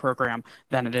of that program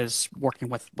than it is working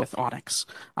with ONNX.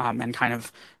 And kind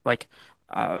of like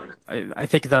I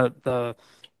think the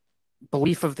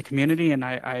belief of the community, and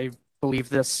I believe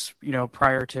this,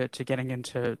 prior to getting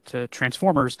into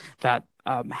transformers, that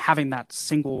having that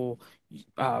single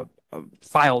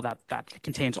file that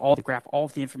contains all the graph, all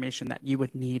of the information that you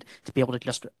would need to be able to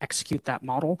just execute that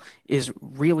model is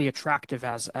really attractive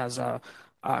as a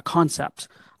concept.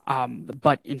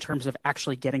 But in terms of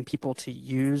actually getting people to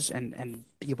use and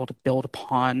be able to build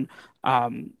upon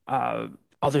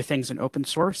other things in open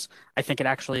source, I think it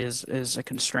actually is a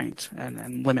constraint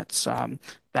and limits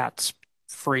that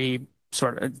free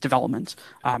sort of development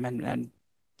and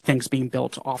things being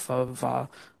built off of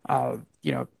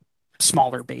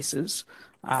smaller bases.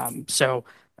 So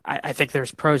I think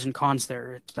there's pros and cons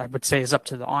there. I would say is up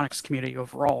to the ONNX community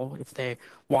overall if they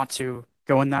want to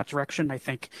go in that direction. I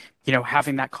think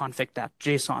having that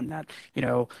config.json that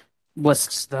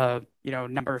lists the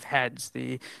number of heads,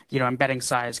 the embedding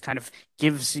size, kind of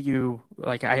gives you,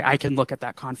 like, I can look at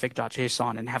that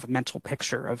config.json and have a mental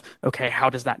picture of, okay, how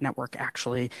does that network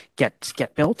actually get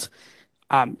built,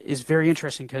 is very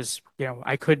interesting, because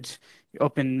I could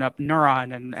open up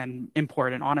Neuron and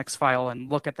import an ONNX file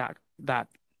and look at that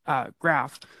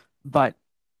graph, but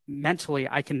mentally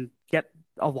I can get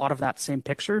a lot of that same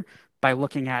picture by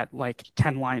looking at like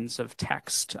 10 lines of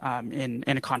text in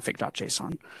a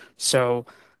config.json. So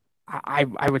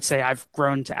I would say I've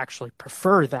grown to actually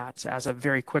prefer that as a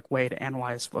very quick way to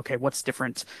analyze, okay, what's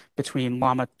different between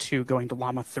Llama 2 going to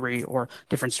Llama 3, or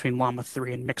difference between Llama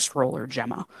 3 and mixed roll or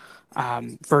Gemma,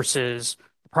 versus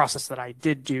the process that I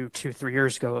did do 2-3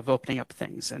 years ago of opening up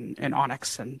things in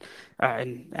ONNX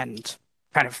and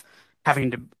kind of having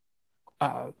to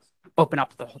open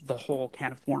up the whole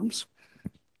can of worms.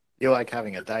 You like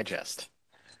having a digest.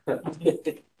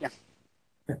 Yeah.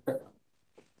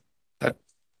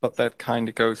 But that kind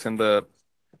of goes in the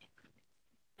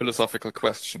philosophical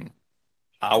question: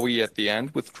 are we at the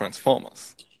end with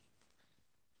transformers?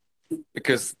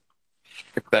 Because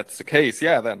if that's the case,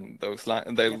 yeah, then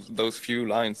those few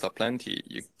lines are plenty.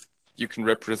 You can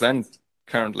represent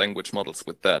current language models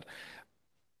with that.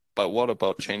 But what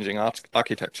about changing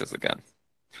architectures again?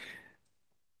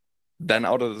 Then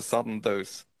out of the sudden,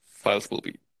 those files will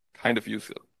be kind of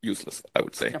useless, I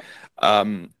would say. Yep.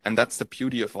 And that's the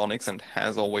beauty of ONNX, and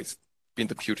has always been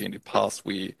the beauty in the past.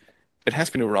 It has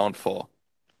been around for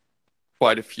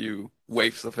quite a few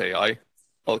waves of AI,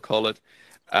 I'll call it.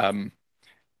 And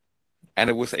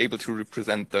it was able to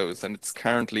represent those. And it's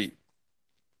currently,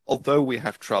 although we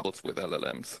have troubles with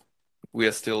LLMs, we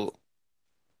are still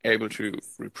able to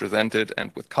represent it.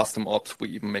 And with custom ops, we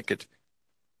even make it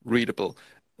readable.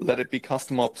 Let it be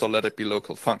custom ops or let it be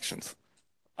local functions.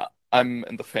 I'm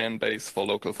in the fan base for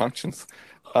local functions.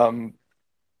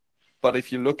 But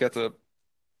if you look at an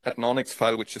ONNX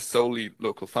file, which is solely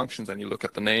local functions, and you look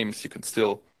at the names, you can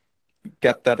still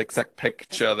get that exact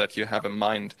picture that you have in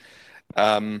mind.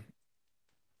 But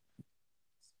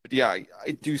yeah,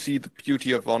 I do see the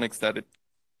beauty of ONNX, that it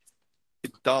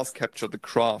does capture the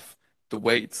graph, the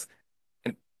weights,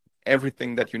 and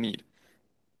everything that you need.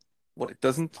 What it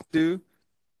doesn't do,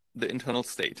 the internal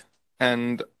state.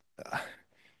 And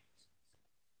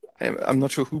I'm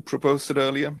not sure who proposed it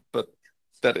earlier, but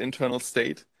that internal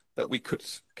state that we could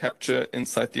capture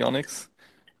inside the ONNX,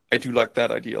 I do like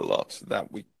that idea a lot,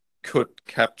 that we could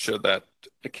capture that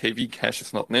a KV cache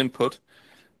is not an input,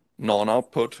 nor an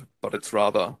output, but it's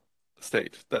rather a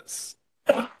state. That's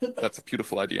a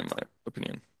beautiful idea in my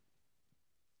opinion.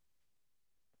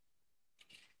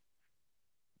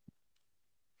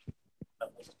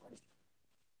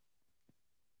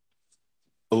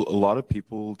 A lot of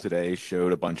people today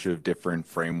showed a bunch of different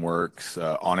frameworks,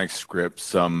 ONNX scripts,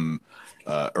 some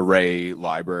array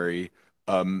library,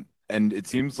 and it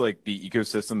seems like the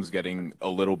ecosystem is getting a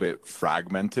little bit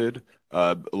fragmented.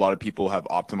 A lot of people have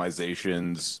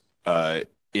optimizations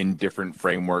in different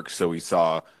frameworks. So we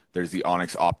saw There's the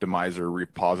ONNX optimizer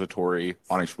repository.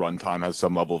 ONNX runtime has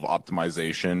some level of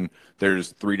optimization.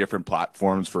 There's 3 different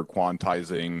platforms for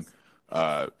quantizing.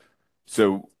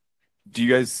 So do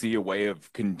you guys see a way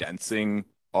of condensing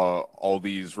all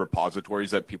these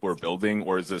repositories that people are building,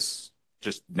 or is this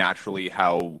just naturally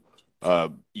how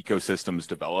ecosystems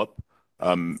develop?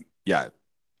 Yeah.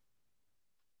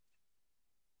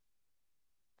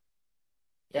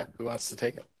 Yeah, who wants to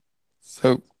take it?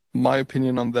 So my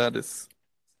opinion on that is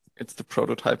it's the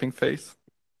prototyping phase.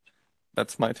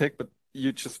 That's my take, but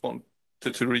you just wanted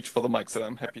to reach for the mic, so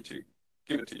I'm happy to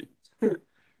give it to you.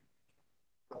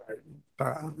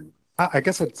 I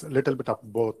guess it's a little bit of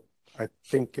both. I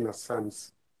think in a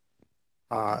sense,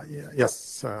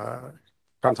 yes,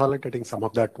 consolidating some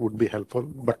of that would be helpful,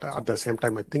 but at the same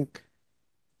time, I think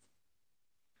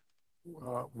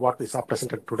what we saw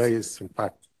presented today is in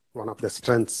fact one of the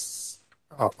strengths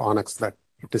of ONNX, that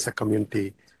it is a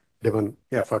community-driven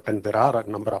effort, and there are a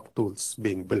number of tools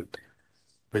being built,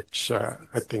 which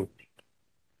I think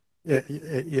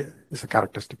is a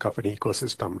characteristic of an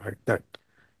ecosystem, right? That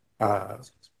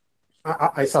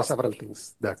I saw several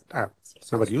things that I've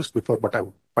never used before, but I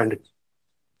find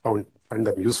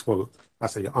them useful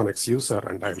as an ONNX user,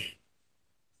 and I'm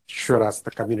sure as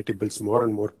the community builds more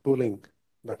and more tooling,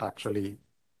 that actually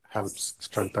helps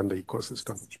strengthen the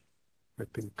ecosystem. I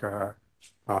think,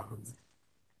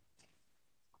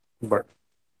 but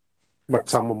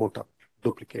some amount of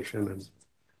duplication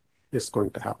is going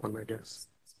to happen, I guess.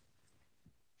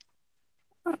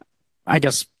 I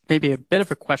guess maybe a bit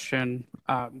of a question,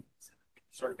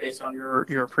 sort of based on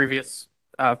your previous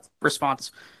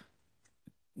response.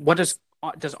 What does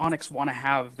ONNX want to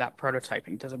have that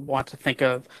prototyping? Does it want to think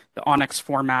of the ONNX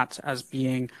format as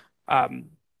being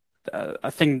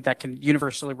a thing that can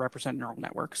universally represent neural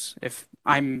networks? If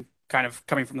I'm kind of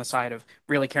coming from the side of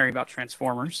really caring about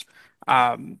transformers,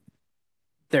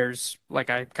 there's, like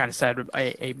I kind of said,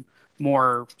 a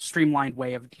more streamlined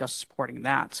way of just supporting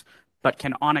that. But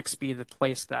can ONNX be the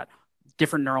place that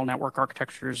different neural network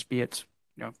architectures, be it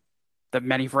the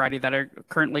many variety that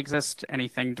currently exist,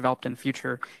 anything developed in the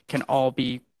future, can all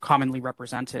be commonly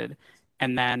represented,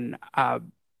 and then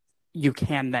you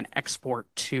can then export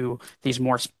to these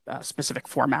more specific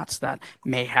formats that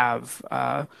may have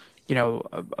a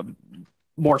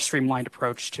more streamlined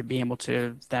approach to being able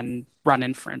to then run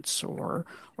inference or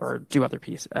do other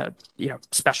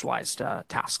specialized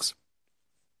tasks.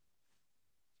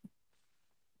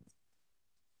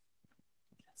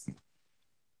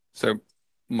 So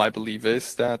my belief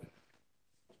is that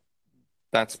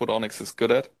that's what ONNX is good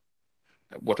at,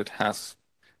 what it has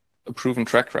a proven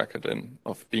track record in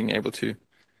of being able to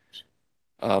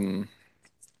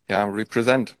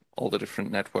represent all the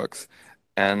different networks.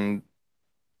 And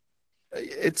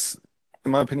it's,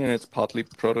 in my opinion, it's partly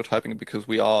prototyping because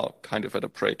we are kind of at a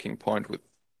breaking point with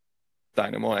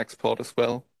Dynamo export as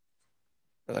well.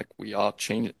 Like we are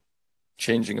changing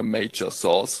a major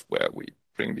source where we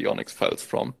bring the ONNX files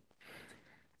from.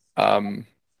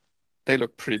 They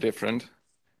look pretty different,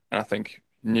 and I think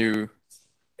new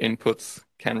inputs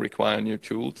can require new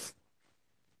tools,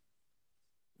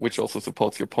 which also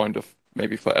supports your point of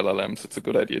maybe for LLMs, it's a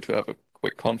good idea to have a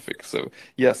quick config. So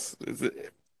yes,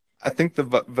 I think the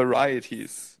variety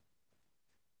is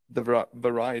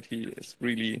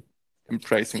really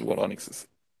embracing what ONNX is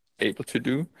able to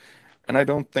do. And I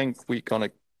don't think we're gonna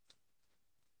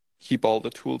keep all the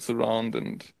tools around,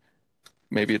 and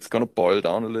maybe it's gonna boil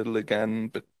down a little again,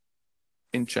 but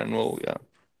in general, yeah.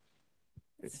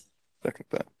 Second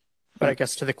that. But I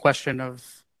guess to the question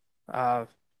of, I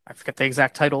forget the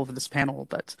exact title of this panel,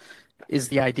 but is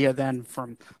the idea then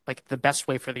from like the best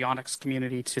way for the ONNX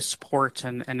community to support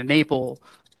and enable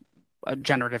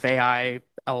generative AI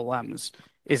LLMs?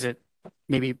 Is it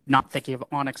maybe not thinking of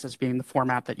ONNX as being the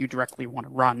format that you directly want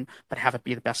to run, but have it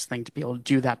be the best thing to be able to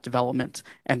do that development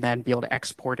and then be able to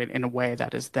export it in a way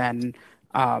that is then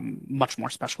much more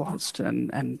specialized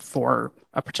and for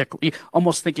a particular,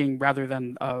 almost thinking rather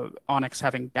than ONNX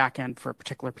having backend for a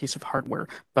particular piece of hardware,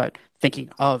 but thinking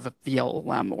of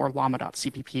VLLM or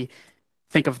llama.cpp,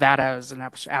 think of that as an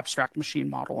abstract machine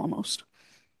model almost.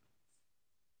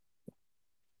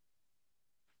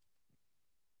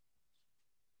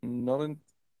 Not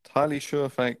entirely sure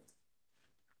if I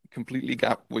completely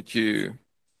get what you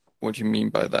mean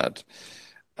by that.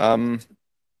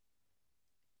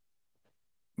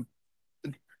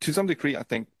 To some degree, I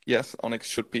think, yes, ONNX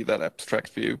should be that abstract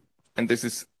view. And this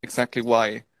is exactly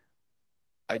why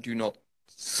I do not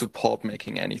support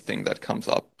making anything that comes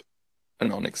up an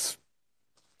ONNX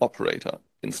operator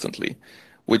instantly,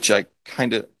 which I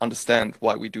kind of understand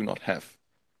why we do not have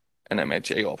an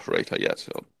MHA operator yet.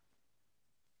 So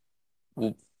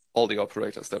all the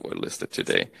operators that were listed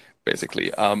today,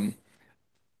 basically.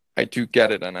 I do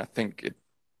get it, and I think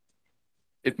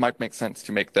it might make sense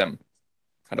to make them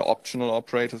kind of optional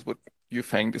operators, what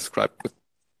Yufeng described, with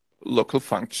local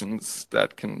functions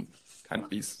that can kind of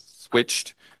be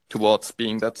switched towards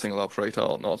being that single operator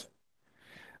or not.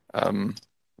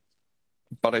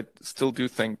 But I still do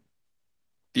think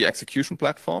the execution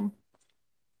platform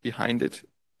behind it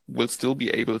will still be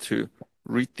able to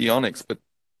read the ONNX, but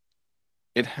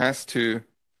it has to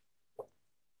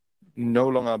no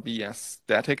longer be as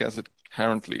static as it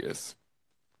currently is.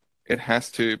 It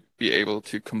has to be able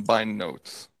to combine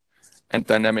nodes and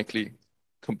dynamically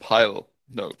compile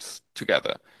nodes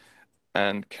together.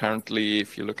 And currently,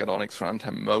 if you look at ONNX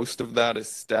runtime, most of that is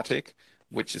static,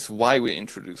 which is why we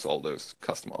introduce all those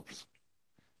custom ops,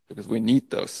 because we need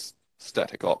those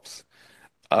static ops.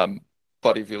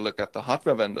 But if you look at the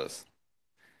hardware vendors,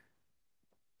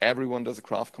 everyone does a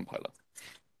graph compiler.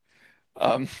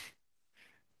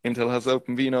 Intel has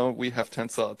OpenVINO, we have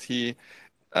TensorRT,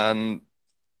 and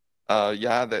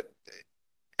that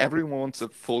everyone wants a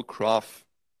full graph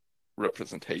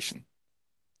representation.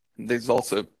 There's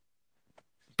also a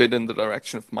bit in the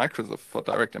direction of Microsoft for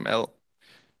DirectML.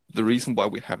 The reason why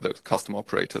we have those custom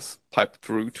operators piped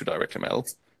through to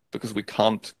DirectML, because we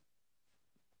can't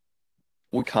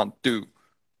do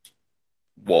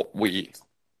what we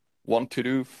want to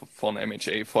do for an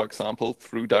MHA, for example,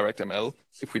 through DirectML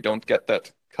if we don't get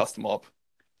that custom op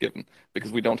given,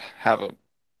 because we don't have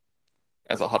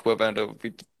as a hardware vendor,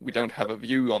 we don't have a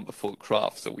view on the full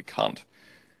graph, so we can't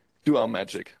do our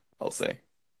magic, I'll say.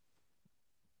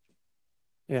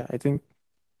 Yeah, I think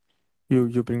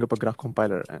you bring up a graph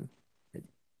compiler, and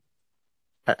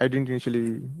I didn't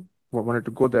initially wanted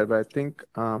to go there, but I think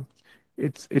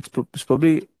it's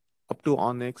probably up to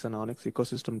ONNX and ONNX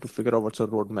ecosystem to figure out what's a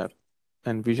roadmap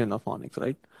and vision of ONNX,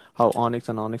 right? How ONNX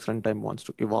and ONNX runtime wants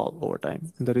to evolve over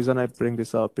time. And the reason I bring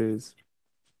this up is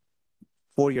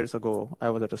 4 years ago, I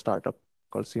was at a startup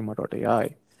called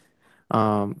Sima.ai.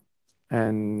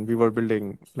 And we were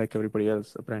building, like everybody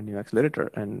else, a brand new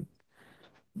accelerator. And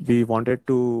we wanted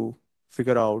to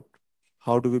figure out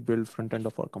how do we build front end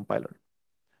of our compiler.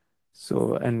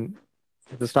 So, and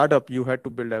the startup, you had to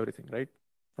build everything, right?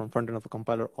 From front end of a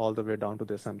compiler all the way down to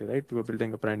the assembly, right? We were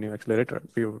building a brand new accelerator.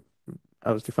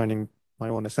 I was defining my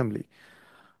own assembly.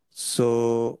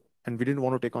 So, and we didn't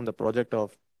want to take on the project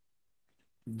of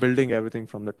building everything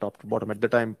from the top to bottom. At the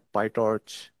time,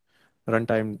 PyTorch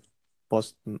runtime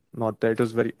was not there. It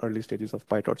was very early stages of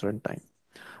PyTorch runtime.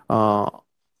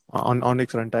 On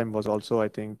ONNX runtime was also, I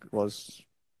think, was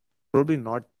probably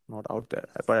not out there.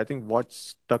 But I think what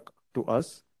stuck to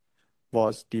us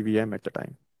was TVM at the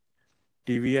time.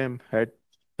 TVM had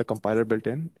the compiler built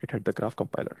in. It had the graph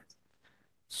compiler.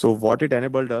 So what it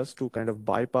enabled us to kind of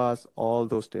bypass all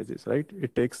those stages, right?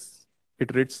 It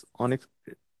reads ONNX.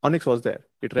 ONNX was there.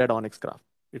 It read ONNX graph.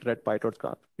 It read PyTorch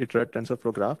graph. It read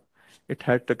TensorFlow graph. It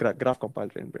had the graph compiler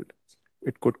inbuilt.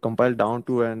 It could compile down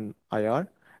to an IR,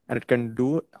 and it can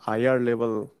do IR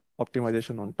level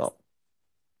optimization on top,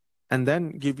 and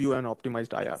then give you an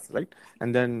optimized IR, right?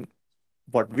 And then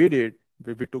what we did,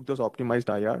 we took those optimized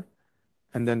IR,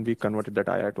 and then we converted that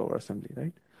IR to our assembly,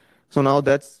 right? So now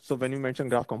so when you mention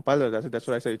graph compiler, that's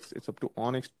what I say. It's up to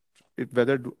ONNX.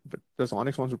 Whether does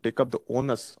ONNX wants to take up the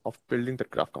onus of building the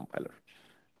graph compiler,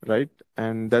 right?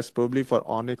 And that's probably for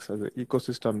ONNX as an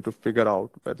ecosystem to figure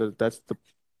out whether that's the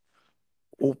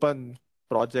open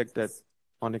project that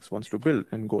ONNX wants to build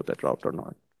and go that route or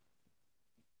not.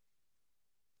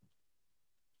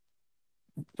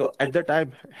 So at the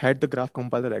time, had the graph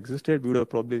compiler existed, we would have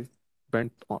probably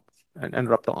went on and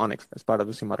wrapped the ONNX as part of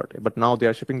the Sima.ai. But now they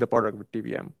are shipping the product with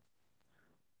TVM.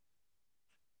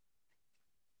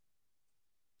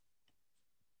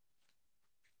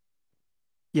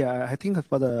 Yeah, I think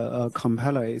for the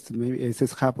compiler,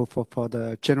 it's helpful for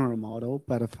the general model,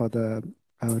 but for the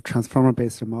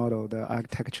transformer-based model, the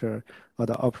architecture or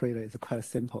the operator is quite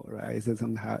simple, right? It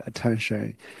doesn't have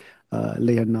attention,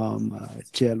 layer norm,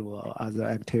 JLU, or other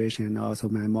activation, and also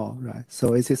memo, right?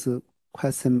 So it is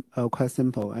quite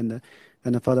simple. And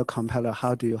for the compiler,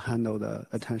 how do you handle the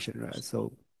attention, right?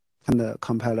 So can the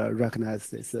compiler recognize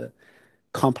this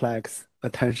complex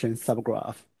attention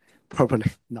subgraph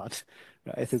properly? Not.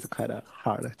 Right? It is quite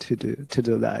hard to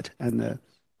do that. And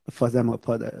for example,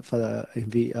 for the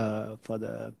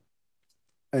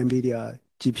NVIDIA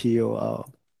GPU or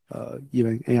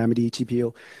even AMD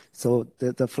GPU, so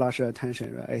the flash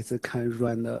attention, right, it can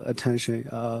run the attention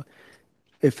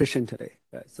efficiently.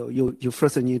 Right? So you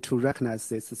first need to recognize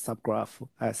this subgraph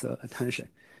as attention,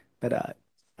 but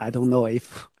I don't know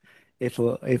if if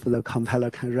the compiler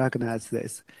can recognize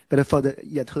this. But for the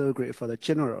totally agree, for the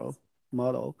general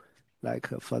model, like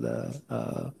for the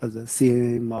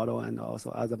CNN model and also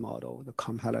other model, the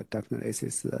compiler definitely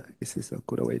is a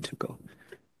good way to go.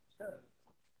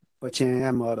 For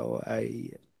GenAI model,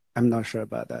 I'm not sure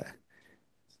about that.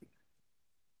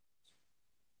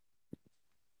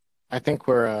 I think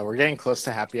we're getting close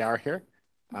to happy hour here.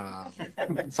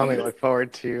 Something to look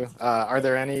forward to. Are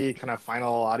there any kind of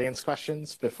final audience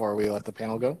questions before we let the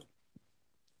panel go?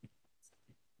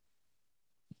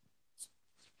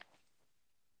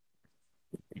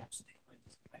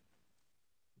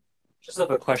 Just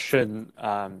have a question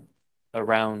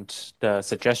around the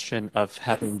suggestion of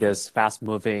having this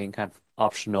fast-moving kind of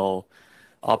optional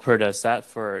operator set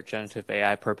for generative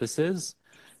AI purposes.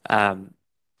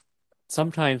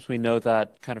 Sometimes we know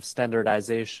that kind of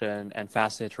standardization and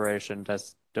fast iteration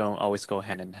don't always go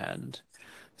hand in hand.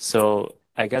 So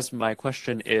I guess my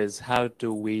question is, how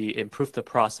do we improve the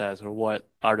process, or what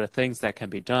are the things that can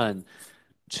be done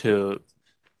to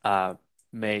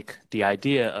make the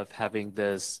idea of having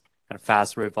this kind of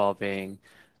fast revolving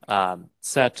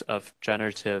set of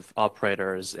generative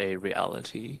operators a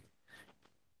reality?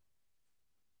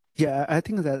 Yeah, I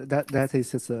think that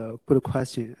is just a good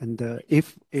question. And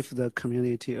if the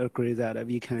community agree that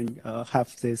we can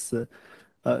have this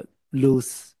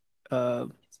loose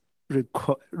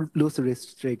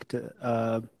restrict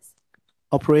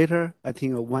operator, I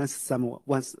think once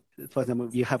for example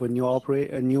we have a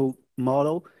new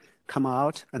model come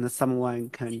out and someone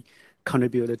can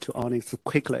contribute to ONNX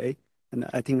quickly, and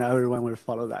I think everyone will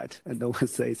follow that. And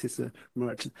once this is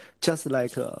merged, just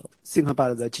like think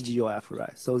about the GGUF,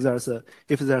 right? So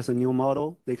if there's a new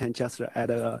model, they can just add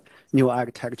a new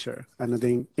architecture and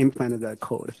then implement that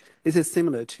code. This is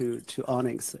similar to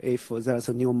ONNX. If there's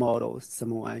a new model,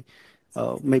 someone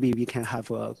maybe we can have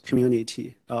a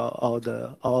community or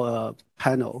a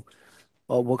panel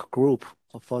or work group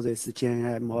for this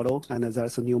GenAI model, and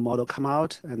there's a new model come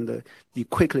out, and we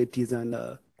quickly design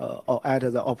or add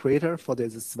the operator for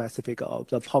this specific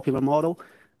the popular model,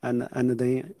 and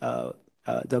then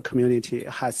the community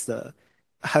has the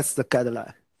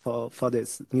guideline for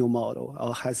this new model,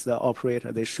 or has the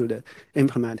operator they should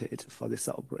implement it for this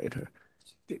operator.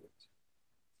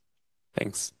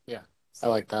 Thanks. Yeah, I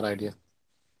like that idea.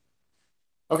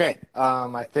 Okay,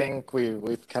 I think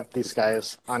we've kept these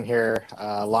guys on here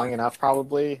long enough,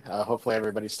 probably. Hopefully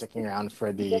everybody's sticking around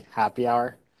for the happy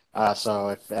hour. So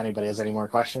if anybody has any more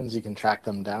questions, you can track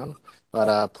them down.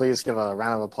 But please give a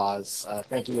round of applause.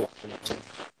 Thank you.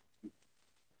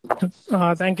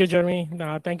 Thank you, Jeremy.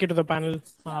 Thank you to the panel.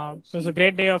 It was a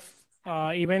great day of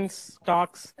events,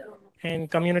 talks,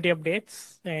 and community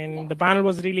updates. And the panel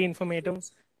was really informative.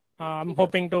 I'm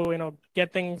hoping to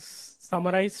get things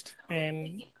summarized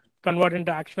and convert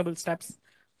into actionable steps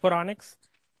for ONNX.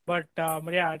 But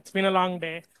yeah, it's been a long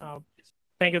day.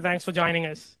 Thank you. Thanks for joining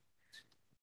us.